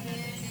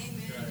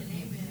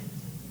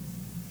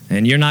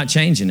 And you're not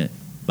changing it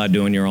by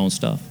doing your own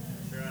stuff.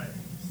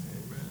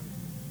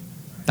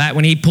 In fact,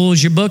 when he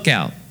pulls your book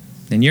out,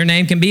 then your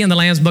name can be in the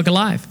Lamb's Book of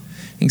Life.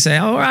 You can say,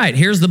 all right,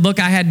 here's the book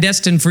I had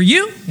destined for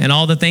you and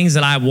all the things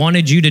that I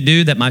wanted you to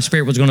do that my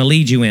Spirit was going to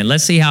lead you in.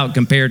 Let's see how it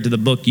compared to the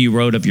book you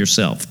wrote of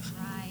yourself.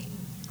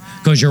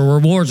 Because your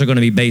rewards are going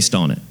to be based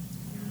on it.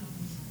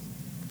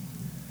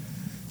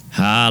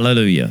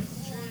 Hallelujah.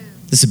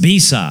 This is a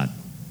B-side.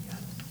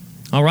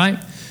 All right.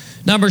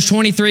 Numbers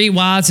 23,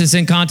 why it's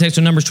in context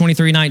of Numbers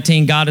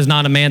 23:19. God is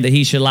not a man that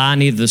he should lie,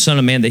 neither the son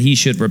of man that he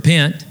should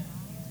repent.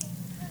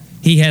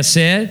 He has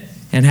said,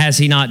 and has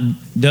he not,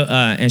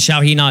 and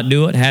shall he not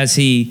do it? Has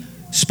he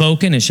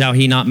spoken, and shall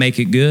he not make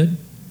it good?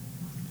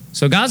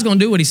 So God's going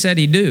to do what he said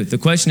he'd do. The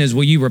question is,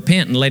 will you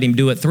repent and let him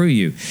do it through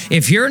you?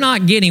 If you're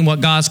not getting what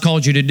God's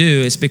called you to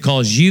do, it's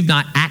because you've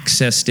not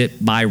accessed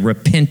it by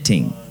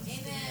repenting.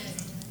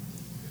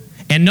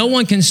 And no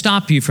one can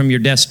stop you from your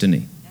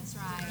destiny. That's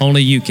right.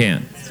 Only you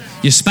can.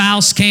 Your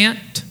spouse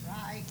can't.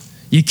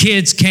 Your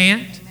kids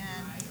can't.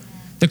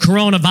 The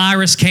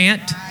coronavirus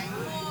can't.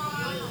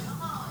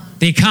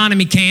 The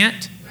economy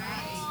can't.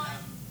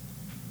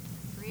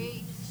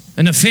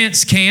 An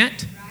offense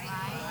can't.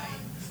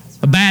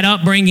 A bad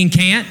upbringing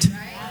can't.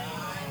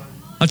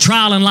 A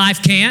trial in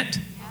life can't.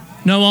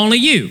 No, only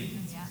you.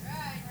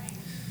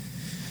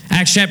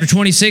 Acts chapter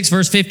 26,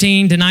 verse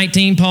 15 to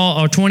 19,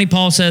 Paul 20,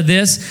 Paul said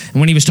this. And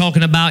when he was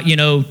talking about,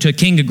 to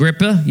King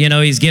Agrippa,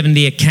 he's given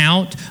the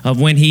account of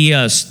when he,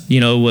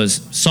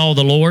 saw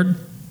the Lord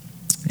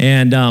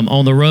and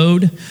on the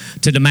road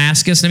to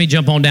Damascus. Let me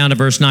jump on down to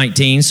verse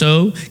 19.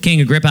 So King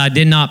Agrippa, I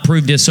did not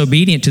prove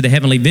disobedient to the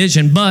heavenly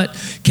vision, but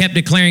kept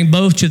declaring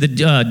both to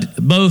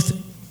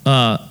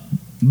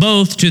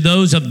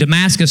those of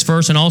Damascus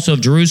first and also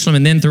of Jerusalem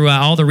and then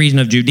throughout all the region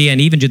of Judea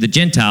and even to the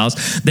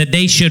Gentiles that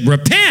they should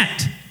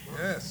repent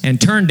and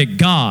turn to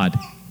God.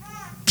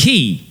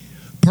 Key,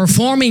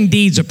 performing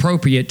deeds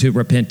appropriate to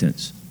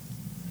repentance.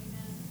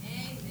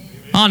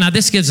 Oh, now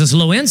this gives us a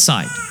little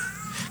insight.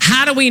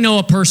 How do we know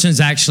a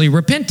person's actually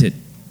repented?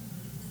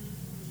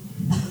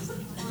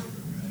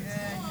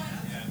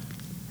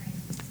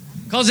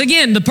 Because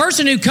again, the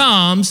person who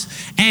comes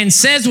and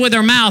says with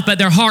their mouth, but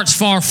their heart's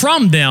far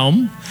from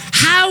them,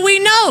 how we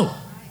know?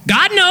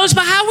 God knows,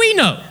 but how we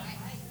know?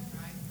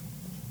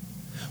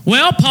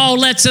 Well, Paul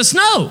lets us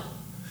know.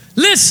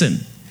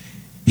 Listen,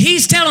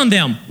 he's telling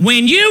them,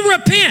 when you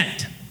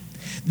repent,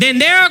 then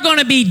there are going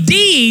to be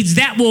deeds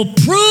that will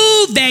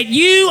prove that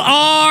you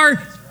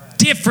are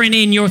different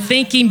in your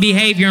thinking,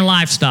 behavior, and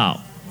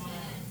lifestyle.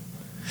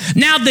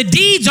 Now, the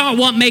deeds aren't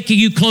what make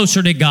you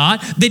closer to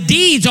God. The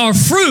deeds are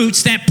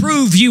fruits that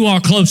prove you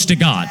are close to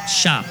God.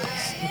 Shop.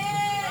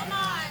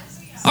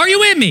 Are you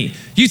with me?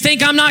 You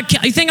think I'm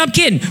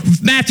kidding?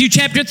 Matthew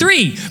chapter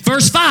 3,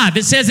 verse 5,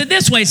 it says it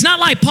this way. It's not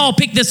like Paul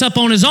picked this up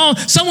on his own.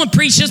 Someone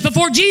preached this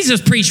before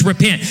Jesus preached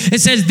repent. It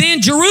says,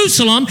 then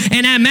Jerusalem,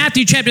 and at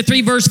Matthew chapter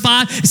 3, verse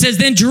 5, it says,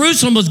 then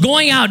Jerusalem was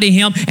going out to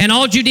him and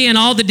all Judea and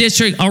all the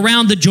district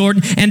around the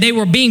Jordan, and they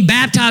were being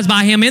baptized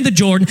by him in the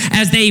Jordan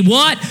as they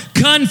what?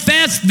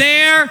 Confessed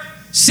their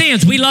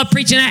sins. We love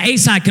preaching that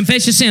A-side.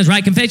 Confess your sins,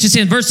 right? Confess your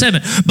sins. Verse 7.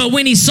 But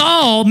when he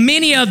saw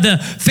many of the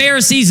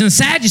Pharisees and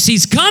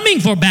Sadducees coming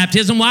for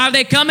baptism, why are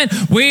they coming?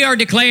 We are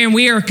declaring,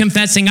 we are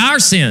confessing our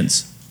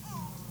sins.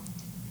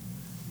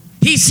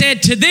 He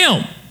said to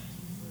them,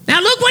 now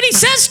look what he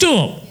says to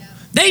them.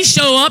 They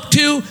show up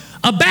to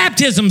a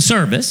baptism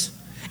service,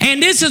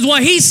 and this is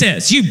what he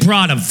says. You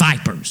brood of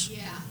vipers.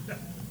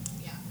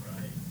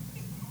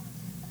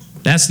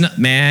 That's not,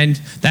 man,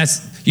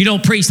 you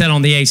don't preach that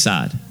on the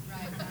A-side.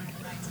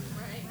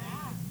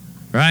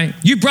 Right?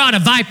 You brought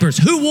of vipers.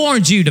 Who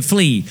warned you to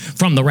flee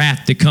from the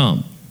wrath to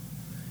come?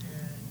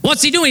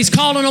 What's he doing? He's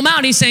calling them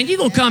out. He's saying, you're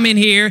going to come in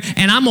here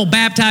and I'm going to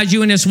baptize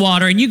you in this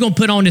water and you're going to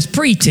put on this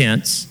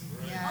pretense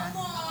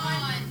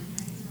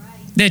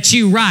that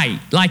you right,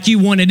 like you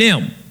wanted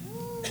them.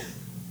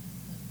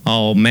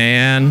 Oh,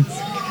 man.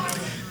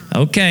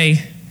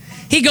 Okay.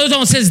 He goes on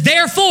and says,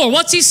 therefore,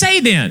 what's he say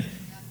then?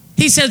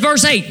 He says,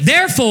 verse 8,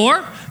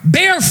 therefore,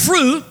 bear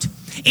fruit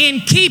in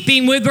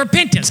keeping with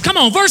repentance. Come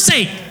on, verse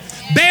 8.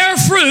 Bear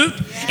fruit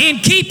in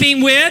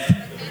keeping with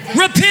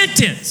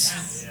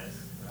repentance.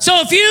 So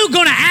if you're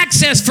going to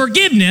access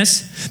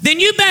forgiveness, then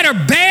you better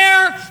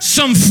bear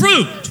some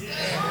fruit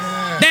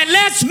that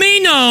lets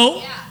me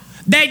know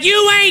that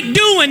you ain't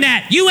doing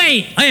that. You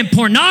ain't in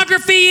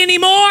pornography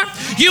anymore.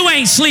 You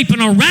ain't sleeping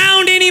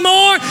around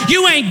anymore.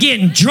 You ain't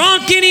getting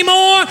drunk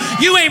anymore.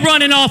 You ain't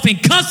running off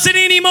and cussing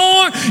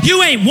anymore.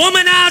 You ain't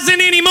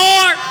womanizing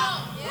anymore.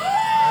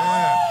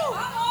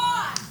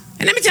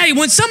 And let me tell you,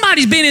 when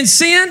somebody's been in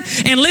sin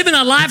and living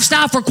a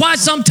lifestyle for quite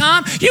some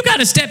time, you got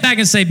to step back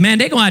and say,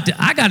 man,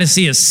 I got to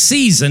see a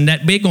season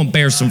that they're going to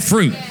bear some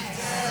fruit.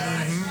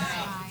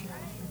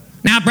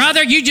 Now,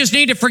 brother, you just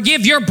need to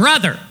forgive your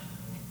brother.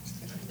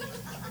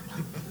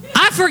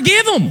 I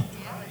forgive them,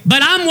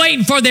 but I'm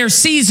waiting for their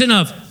season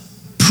of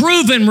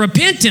proven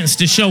repentance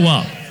to show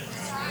up.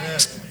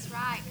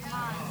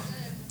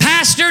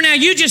 Pastor, now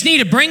you just need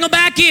to bring them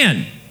back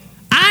in.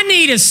 I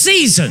need a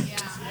season.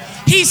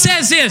 He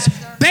says this,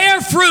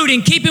 bear fruit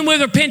in keeping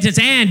with repentance.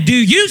 And do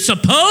you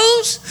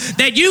suppose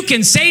that you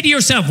can say to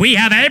yourself, we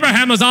have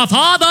Abraham as our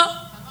father?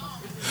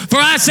 For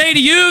I say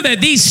to you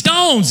that these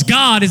stones,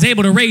 God is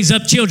able to raise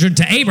up children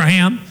to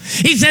Abraham.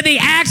 He said the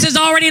axe is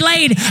already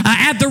laid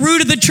at the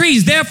root of the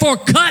trees. Therefore,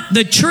 cut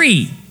the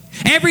tree.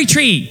 Every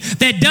tree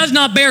that does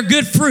not bear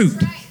good fruit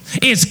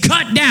is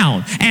cut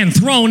down and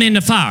thrown in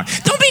the fire.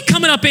 Don't be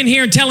coming up in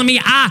here and telling me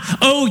I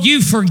owe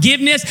you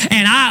forgiveness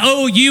and I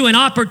owe you an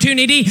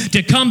opportunity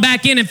to come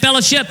back in and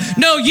fellowship.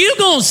 No, you're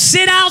going to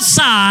sit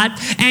outside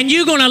and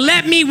you're going to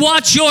let me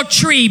watch your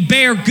tree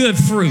bear good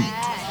fruit.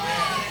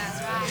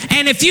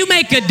 And if you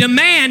make a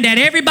demand that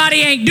everybody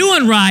ain't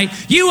doing right,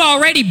 you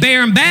already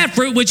bearing bad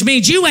fruit, which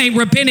means you ain't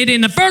repented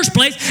in the first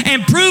place,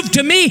 and prove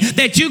to me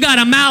that you got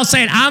a mouth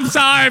saying, I'm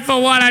sorry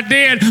for what I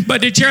did,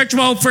 but the church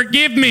won't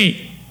forgive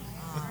me.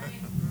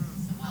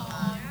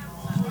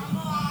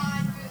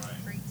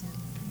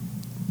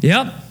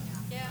 Yep.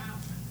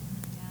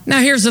 Now,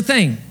 here's the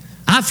thing.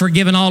 I've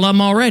forgiven all of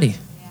them already.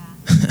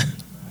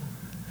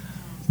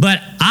 But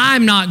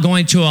I'm not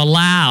going to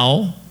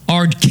allow,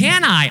 or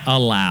can I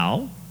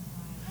allow,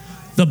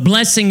 the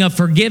blessing of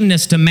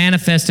forgiveness to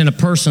manifest in a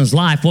person's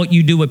life, what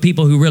you do with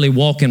people who really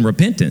walk in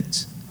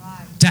repentance,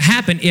 to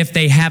happen if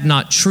they have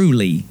not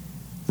truly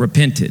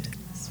repented.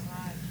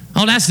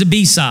 Oh, that's the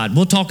B side.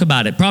 We'll talk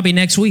about it probably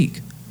next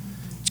week.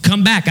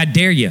 Come back. I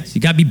dare you.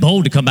 You got to be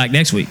bold to come back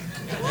next week.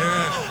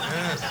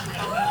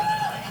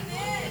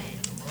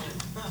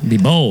 Be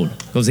bold.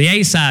 Because the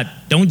A side,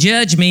 don't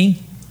judge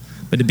me.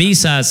 But the B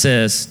side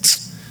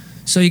says,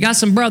 so you got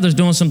some brothers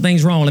doing some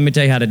things wrong. Let me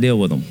tell you how to deal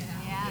with them.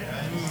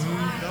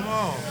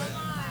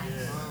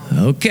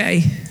 Okay.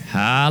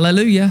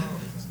 Hallelujah.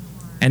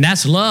 And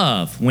that's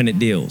love when it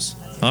deals.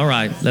 All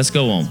right. Let's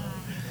go on.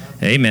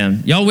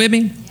 Amen. Y'all with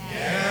me?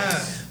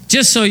 Yes.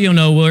 Just so you'll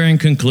know, we're in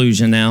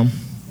conclusion now.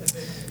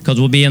 Because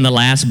we'll be in the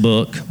last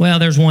book. Well,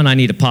 there's one I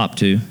need to pop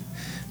to.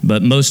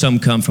 But most of them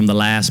come from the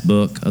last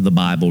book of the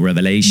Bible,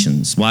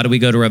 Revelations. Why do we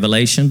go to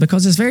Revelation?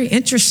 Because it's very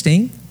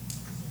interesting.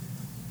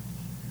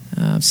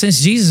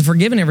 Since Jesus has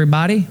forgiven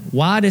everybody,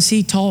 why does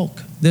he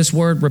talk this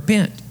word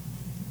repent?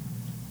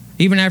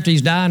 Even after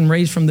he's died and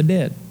raised from the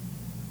dead.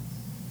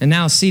 And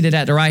now seated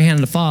at the right hand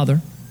of the Father,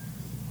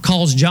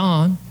 calls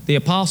John, the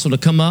apostle, to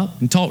come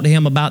up and talk to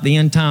him about the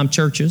end time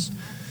churches.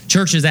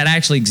 Churches that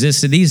actually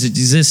existed. These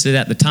existed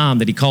at the time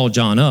that he called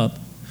John up.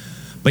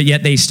 But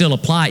yet they still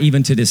apply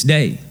even to this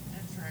day.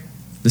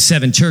 The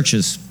 7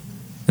 churches.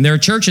 And there are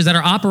churches that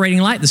are operating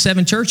like the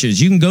 7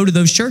 churches. You can go to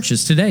those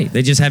churches today.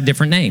 They just have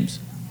different names.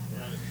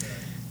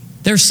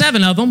 There's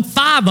 7 of them.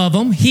 5 of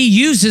them, he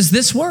uses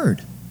this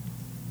word.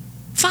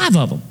 5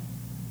 of them.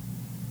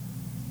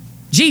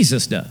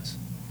 Jesus does.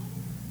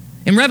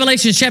 In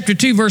Revelation chapter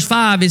 2, verse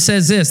 5, it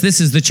says this.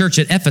 This is the church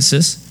at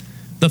Ephesus.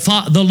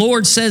 The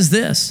Lord says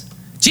this.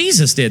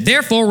 Jesus did.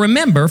 Therefore,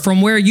 remember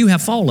from where you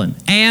have fallen.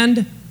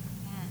 And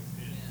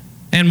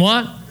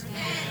what?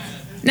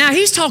 Now,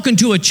 he's talking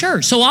to a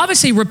church. So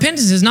obviously,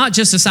 repentance is not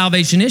just a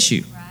salvation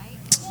issue.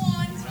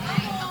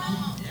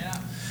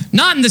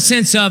 Not in the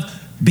sense of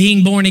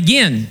being born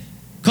again.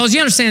 Because you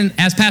understand,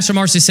 as Pastor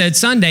Marcy said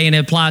Sunday, and it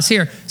applies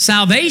here,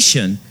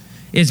 salvation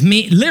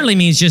literally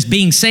means just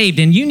being saved,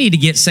 and you need to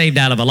get saved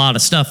out of a lot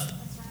of stuff.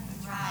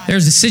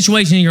 There's a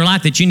situation in your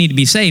life that you need to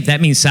be saved.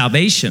 That means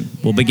salvation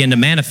will begin to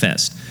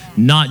manifest.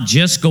 Not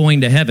just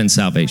going to heaven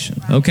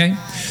salvation, okay?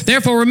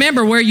 Therefore,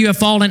 remember where you have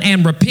fallen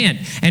and repent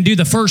and do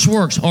the first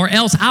works, or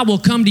else I will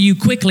come to you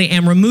quickly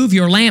and remove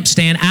your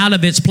lampstand out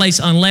of its place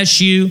unless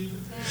you...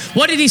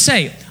 What did he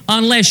say?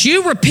 Unless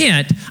you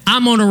repent,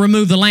 I'm going to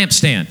remove the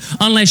lampstand.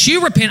 Unless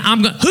you repent,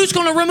 who's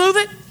going to remove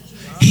it?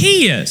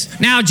 He is.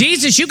 Now,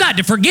 Jesus, you got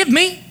to forgive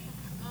me.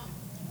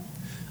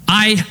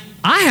 I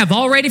have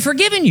already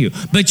forgiven you.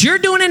 But you're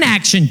doing an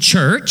action,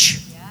 church,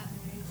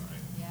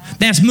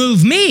 that's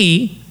moved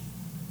me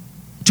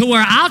to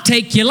where I'll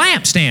take your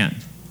lampstand.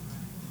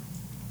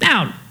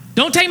 Now,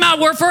 don't take my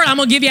word for it. I'm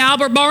going to give you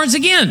Albert Barnes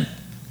again.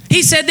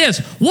 He said this,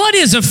 what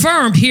is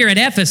affirmed here at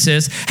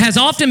Ephesus has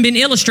often been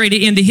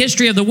illustrated in the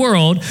history of the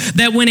world,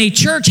 that when a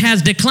church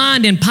has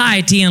declined in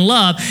piety and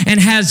love and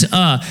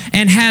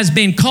has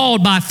been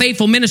called by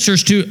faithful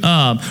ministers to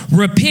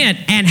repent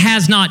and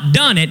has not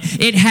done it,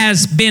 it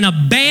has been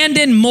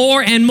abandoned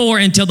more and more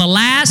until the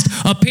last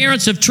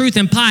appearance of truth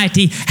and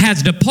piety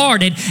has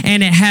departed,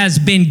 and it has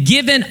been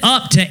given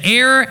up to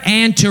error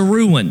and to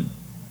ruin.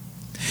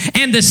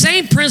 And the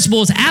same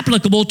principle is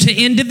applicable to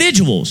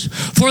individuals,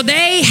 for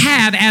they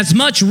have as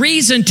much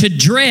reason to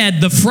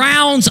dread the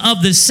frowns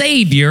of the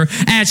Savior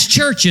as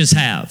churches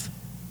have.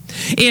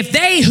 If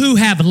they who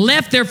have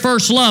left their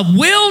first love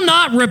will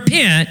not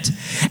repent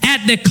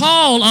at the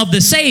call of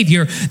the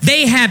Savior,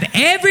 they have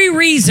every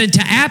reason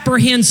to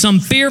apprehend some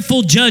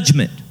fearful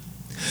judgment,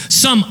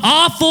 some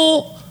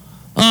awful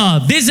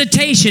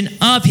visitation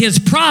of his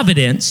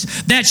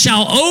providence that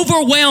shall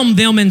overwhelm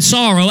them in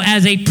sorrow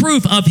as a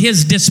proof of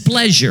his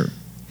displeasure.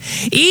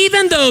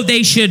 Even though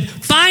they should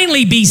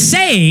finally be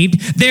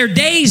saved, their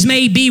days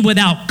may be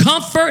without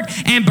comfort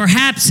and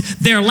perhaps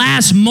their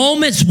last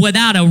moments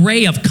without a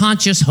ray of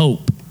conscious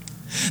hope.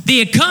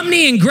 The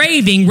accompanying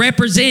engraving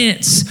representing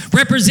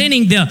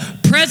the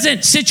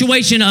present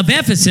situation of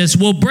Ephesus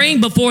will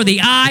bring before the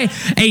eye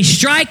a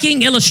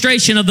striking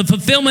illustration of the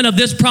fulfillment of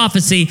this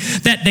prophecy,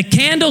 that the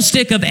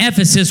candlestick of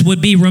Ephesus would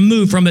be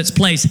removed from its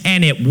place.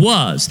 And it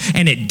was,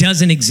 and it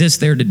doesn't exist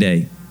there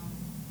today.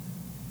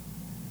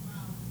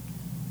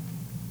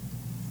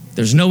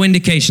 There's no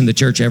indication the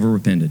church ever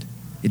repented.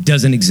 It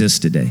doesn't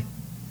exist today.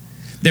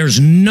 There's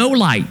no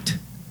light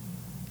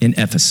in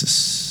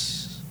Ephesus.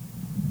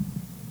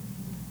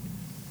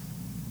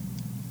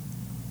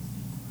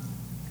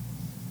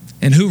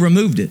 And who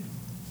removed it?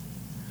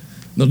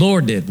 The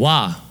Lord did.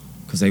 Why?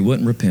 Because they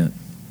wouldn't repent.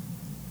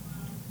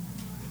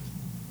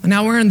 And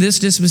now we're in this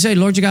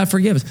dispensation. Lord, you got to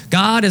forgive us.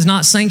 God is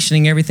not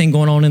sanctioning everything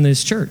going on in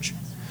this church.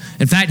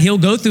 In fact, he'll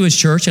go through his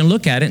church and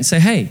look at it and say,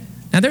 hey,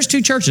 now there's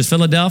 2 churches,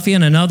 Philadelphia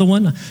and another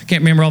one. I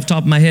can't remember off the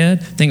top of my head.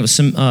 I think it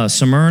was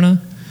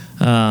Smyrna.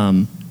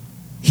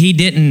 he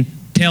didn't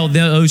tell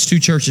those two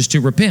churches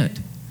to repent.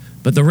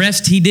 But the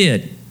rest he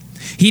did.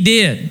 He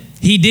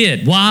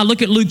did. Why?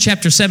 Look at Luke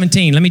chapter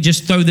 17. Let me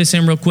just throw this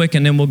in real quick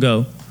and then we'll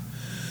go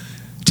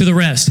to the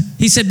rest.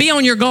 He said, be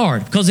on your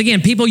guard. Because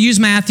again, people use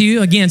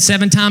Matthew, again,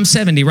 7 times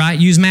 70, right?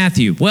 Use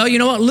Matthew. Well, you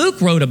know what?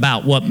 Luke wrote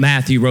about what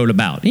Matthew wrote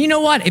about. And you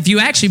know what? If you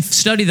actually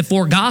study the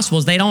 4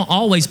 Gospels, they don't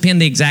always pen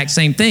the exact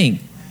same thing.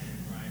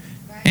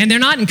 And they're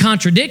not in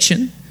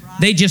contradiction.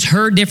 They just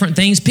heard different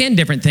things, penned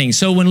different things.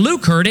 So when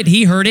Luke heard it,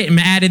 he heard it and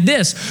added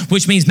this,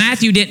 which means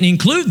Matthew didn't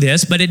include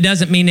this, but it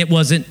doesn't mean it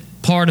wasn't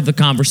part of the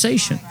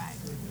conversation.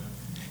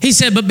 He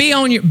said, but be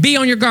on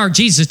your guard.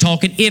 Jesus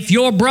talking. If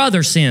your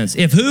brother sins.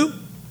 If who?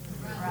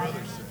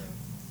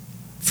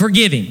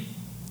 Forgive him.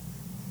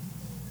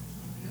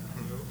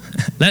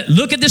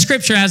 Look at the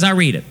scripture as I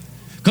read it.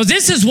 Because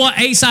this is what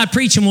A-side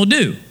preaching will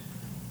do.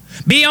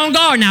 Be on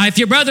guard. Now, if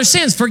your brother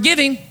sins, forgive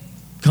him.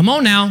 Come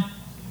on now.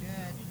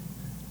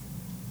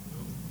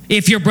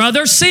 If your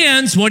brother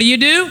sins, what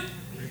do?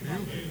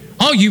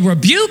 Oh, you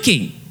rebuke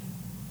him.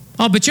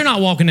 Oh, but you're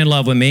not walking in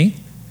love with me.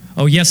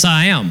 Oh, yes,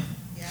 I am.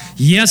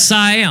 Yes,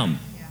 I am.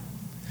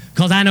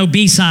 Because I know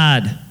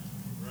B-side.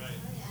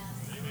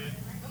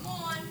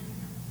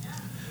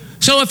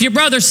 So if your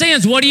brother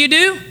sins, what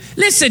do?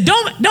 Listen,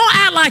 don't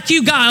act like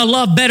you got a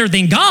love better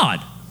than God.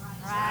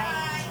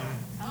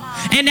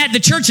 And that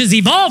the church has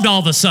evolved all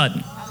of a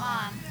sudden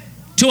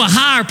to a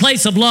higher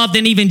place of love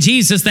than even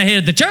Jesus, the head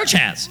of the church,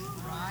 has.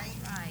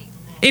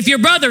 If your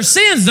brother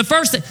sins, the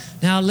first thing.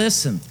 Now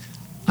listen,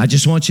 I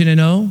just want you to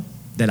know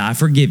that I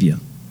forgive you.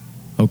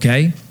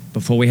 Okay?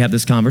 Before we have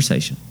this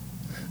conversation.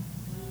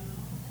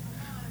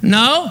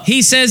 No,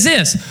 he says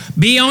this.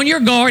 Be on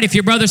your guard. If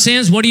your brother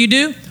sins, what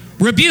do?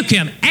 Rebuke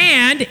him.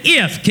 And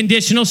if,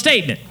 conditional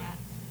statement.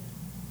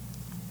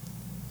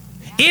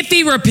 If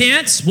he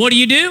repents, what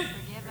do?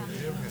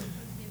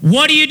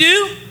 What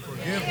do?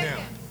 Forgive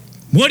him.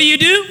 What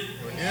do?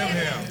 Forgive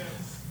him.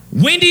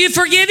 When do you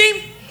forgive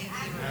him?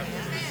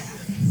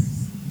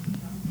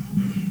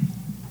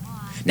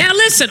 Now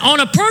listen, on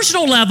a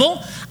personal level,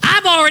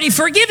 I've already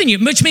forgiven you,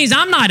 which means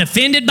I'm not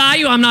offended by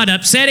you. I'm not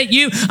upset at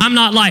you. I'm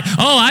not like,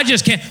 oh, I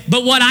just can't.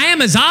 But what I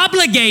am is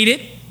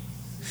obligated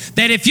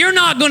that if you're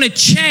not going to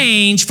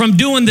change from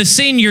doing the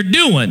sin you're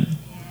doing,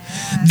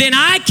 then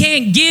I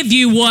can't give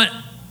you what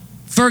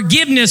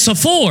forgiveness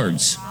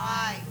affords.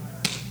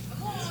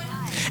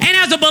 And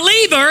as a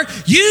believer,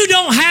 you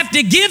don't have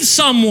to give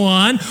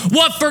someone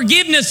what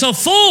forgiveness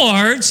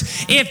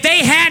affords if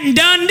they hadn't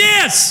done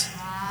this.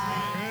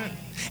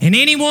 And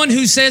anyone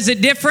who says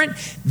it different,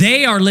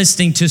 they are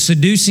listening to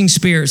seducing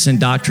spirits and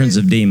doctrines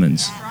of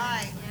demons.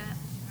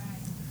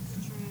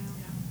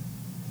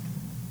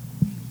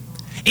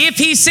 If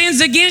he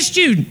sins against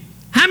you,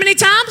 how many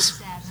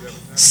times?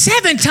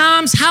 7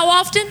 times. How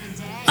often?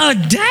 A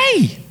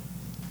day.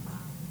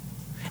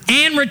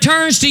 And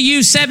returns to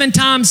you 7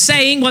 times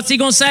saying, what's he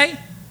going to say?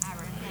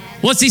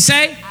 What's he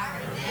say?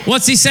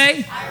 What's he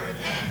say?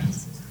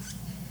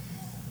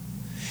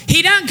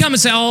 He doesn't come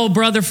and say, oh,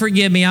 brother,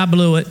 forgive me, I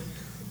blew it.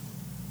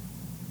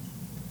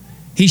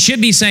 He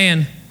should be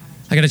saying,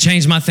 I got to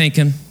change my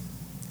thinking.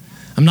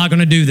 I'm not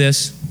going to do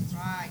this.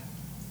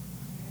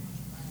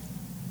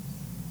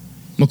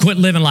 I'm going to quit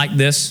living like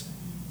this.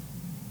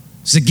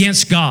 It's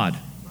against God.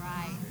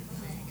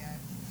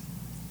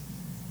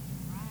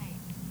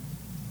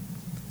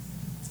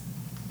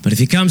 But if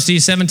he comes to you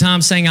 7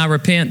 times saying, I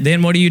repent,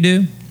 then what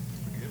do?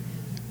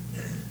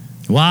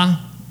 Why?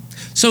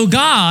 So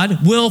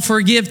God will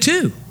forgive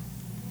too.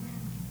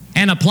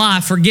 And apply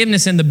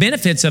forgiveness and the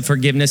benefits of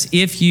forgiveness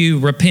if you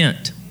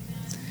repent.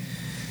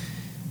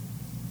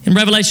 In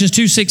Revelation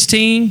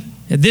 2:16,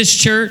 at this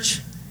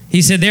church,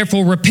 he said,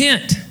 therefore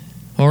repent,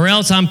 or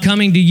else I'm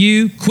coming to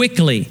you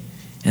quickly,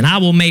 and I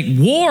will make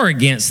war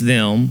against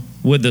them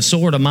with the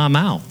sword of my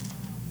mouth.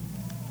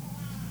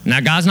 Now,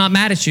 God's not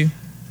mad at you.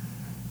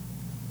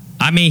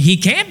 I mean, he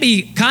can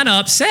be kind of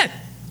upset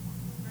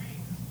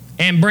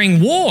and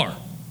bring war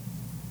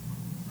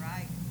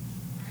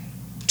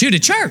to the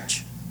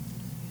church.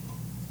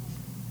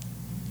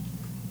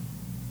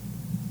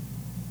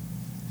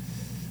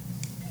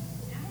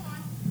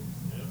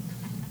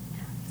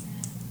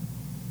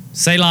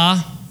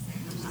 Selah.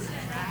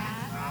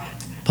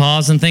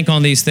 Pause and think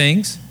on these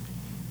things.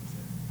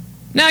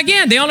 Now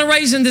again, the only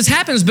reason this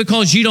happens is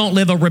because you don't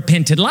live a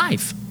repented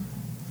life.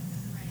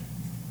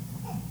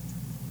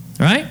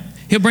 Right?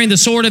 He'll bring the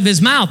sword of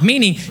his mouth,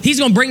 meaning he's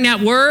going to bring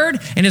that word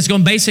and it's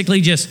going to basically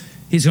just,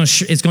 it's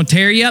going to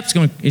tear you up, it's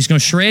going to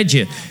shred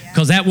you.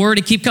 Because that word,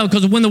 it keeps coming.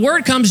 Because when the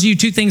word comes to you,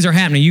 2 things are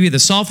happening. You either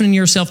softening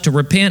yourself to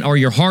repent or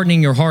you're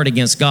hardening your heart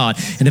against God.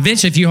 And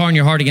eventually, if you harden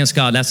your heart against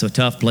God, that's a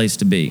tough place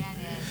to be.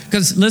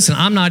 Because listen,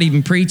 I'm not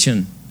even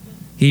preaching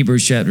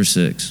Hebrews chapter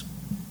 6.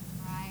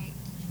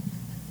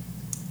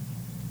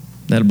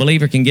 That a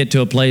believer can get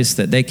to a place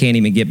that they can't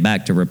even get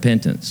back to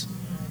repentance.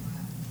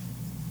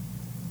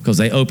 Because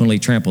they openly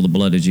trample the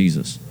blood of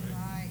Jesus.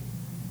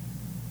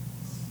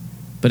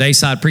 But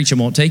A-side preaching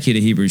won't take you to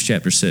Hebrews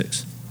chapter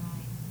 6.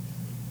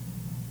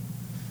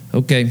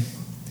 Okay.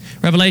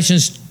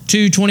 Revelations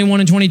 2:21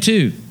 and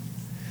 22.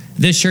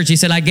 this church, he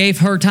said, I gave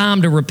her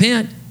time to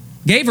repent.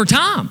 Gave her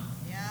time.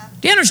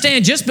 Do you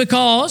understand? Just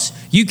because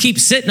you keep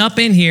sitting up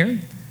in here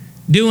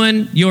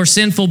doing your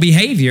sinful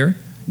behavior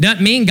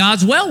doesn't mean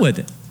God's well with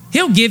it.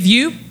 He'll give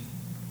you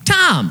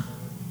time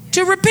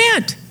to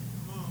repent.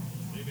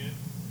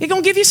 He's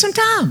going to give you some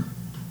time.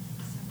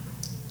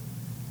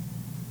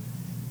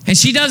 And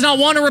she does not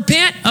want to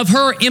repent of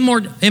her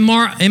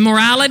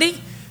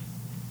immorality.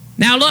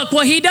 Now look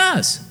what he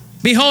does.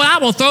 Behold, I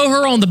will throw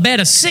her on the bed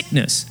of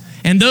sickness,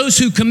 and those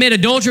who commit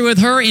adultery with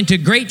her into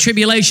great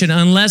tribulation,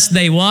 unless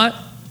they what?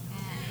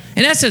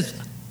 And that says,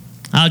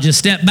 I'll just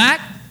step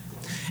back,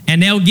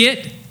 and they'll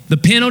get the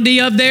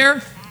penalty of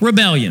their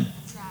rebellion.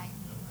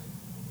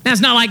 Now,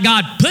 it's not like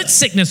God puts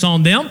sickness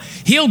on them.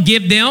 He'll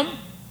give them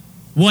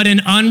what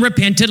an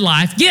unrepented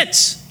life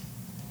gets.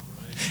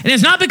 And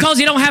it's not because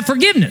they don't have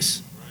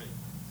forgiveness.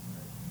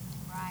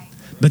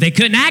 But they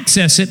couldn't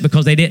access it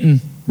because they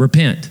didn't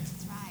repent.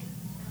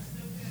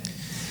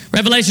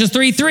 Revelations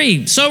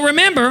 3:3. So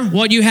remember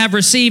what you have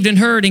received and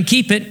heard, and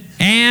keep it,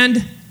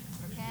 and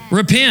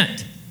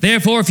repent.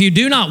 Therefore, if you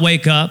do not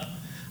wake up,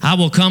 I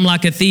will come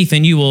like a thief,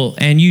 and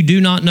you do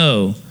not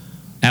know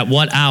at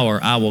what hour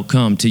I will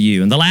come to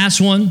you. And the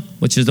last one,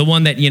 which is the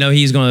one that,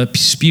 he's going to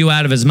spew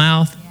out of his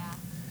mouth.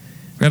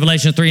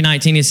 Revelation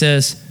 3:19, he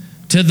says,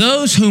 to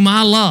those whom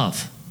I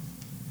love.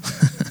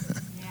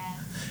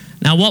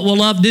 Now, what will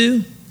love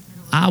do?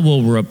 I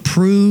will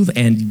reprove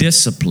and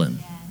discipline.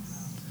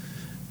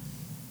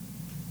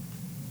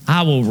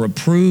 I will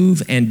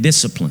reprove and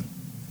discipline.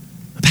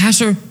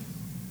 Pastor,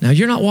 now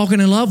you're not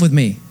walking in love with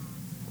me.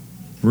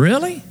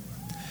 Really?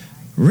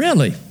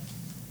 Really?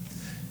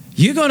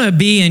 You're going to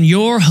be in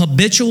your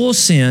habitual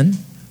sin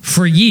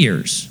for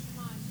years.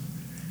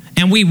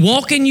 And we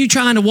walking you,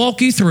 trying to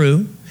walk you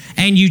through,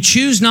 and you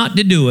choose not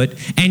to do it,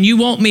 and you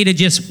want me to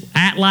just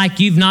act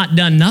like you've not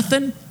done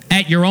nothing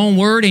at your own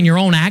word and your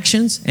own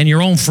actions and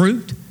your own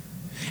fruit,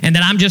 and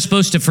that I'm just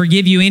supposed to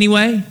forgive you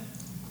anyway?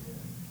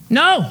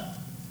 No,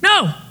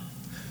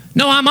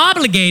 I'm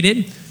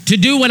obligated to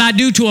do what I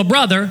do to a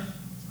brother,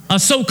 a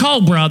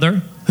so-called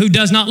brother, who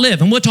does not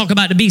live. And we'll talk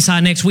about the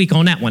B-side next week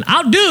on that one.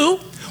 I'll do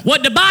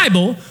what the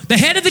Bible, the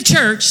head of the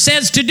church,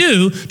 says to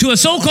do to a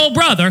so-called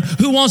brother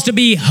who wants to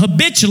be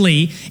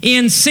habitually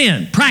in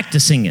sin,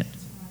 practicing it.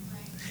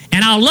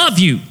 And I'll love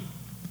you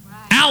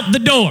out the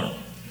door.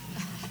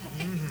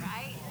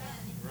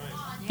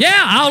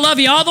 Yeah, I'll love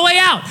you all the way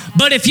out.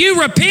 But if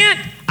you repent,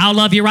 I'll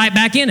love you right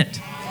back in it.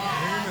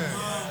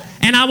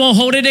 And I won't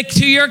hold it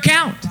to your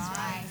account.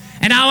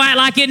 And I'll act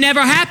like it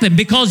never happened,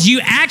 because you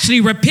actually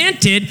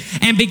repented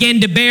and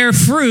began to bear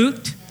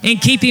fruit in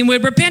keeping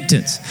with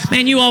repentance.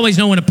 Man, you always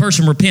know when a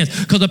person repents,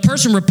 because a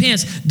person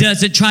repents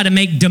doesn't try to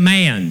make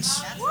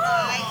demands.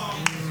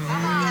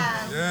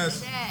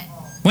 Yes.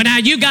 Well, now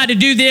you got to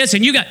do this,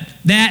 and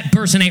that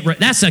person ain't right.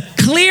 That's a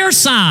clear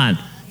sign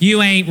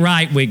you ain't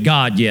right with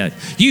God yet.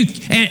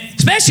 And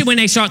especially when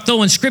they start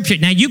throwing scripture.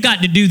 Now you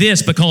got to do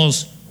this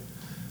because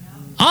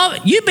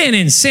you've been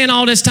in sin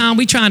all this time.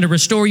 We trying to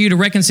restore you to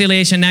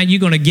reconciliation. Now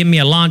you're going to give me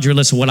a laundry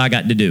list of what I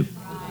got to do.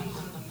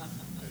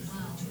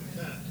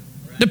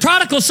 The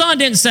prodigal son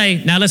didn't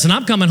say, now listen,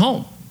 I'm coming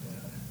home.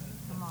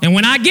 And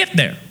when I get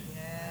there,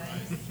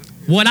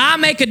 what I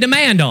make a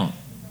demand on.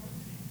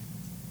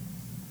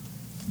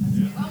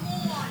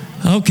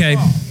 Okay.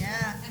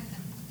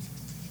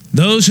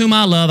 Those whom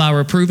I love, I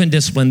reprove and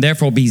discipline.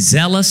 Therefore, be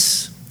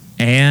zealous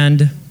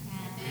and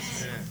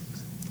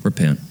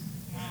repent.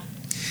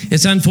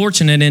 It's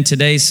unfortunate in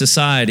today's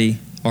society,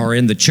 or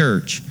in the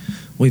church,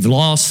 we've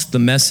lost the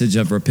message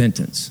of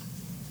repentance.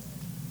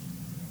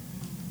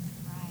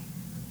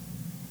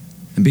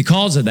 And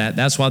because of that,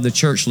 that's why the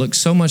church looks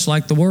so much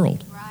like the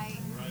world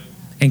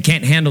and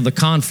can't handle the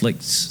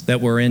conflicts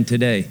that we're in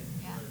today.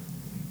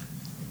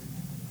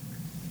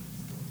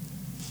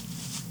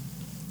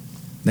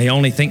 They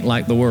only think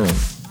like the world.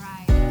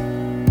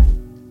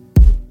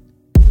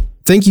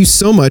 Thank you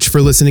so much for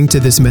listening to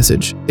this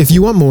message. If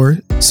you want more,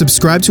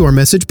 subscribe to our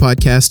message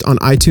podcast on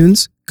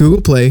iTunes,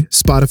 Google Play,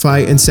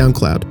 Spotify, and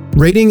SoundCloud.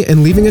 Rating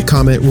and leaving a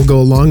comment will go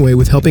a long way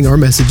with helping our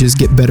messages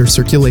get better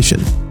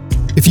circulation.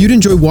 If you'd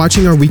enjoy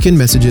watching our weekend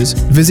messages,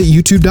 visit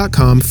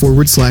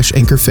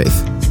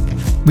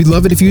youtube.com/anchorfaith. We'd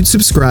love it if you'd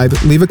subscribe,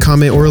 leave a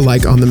comment or a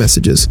like on the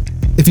messages.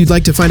 If you'd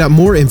like to find out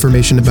more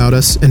information about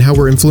us and how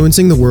we're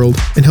influencing the world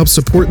and help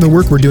support the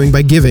work we're doing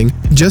by giving,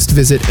 just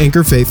visit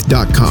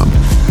anchorfaith.com.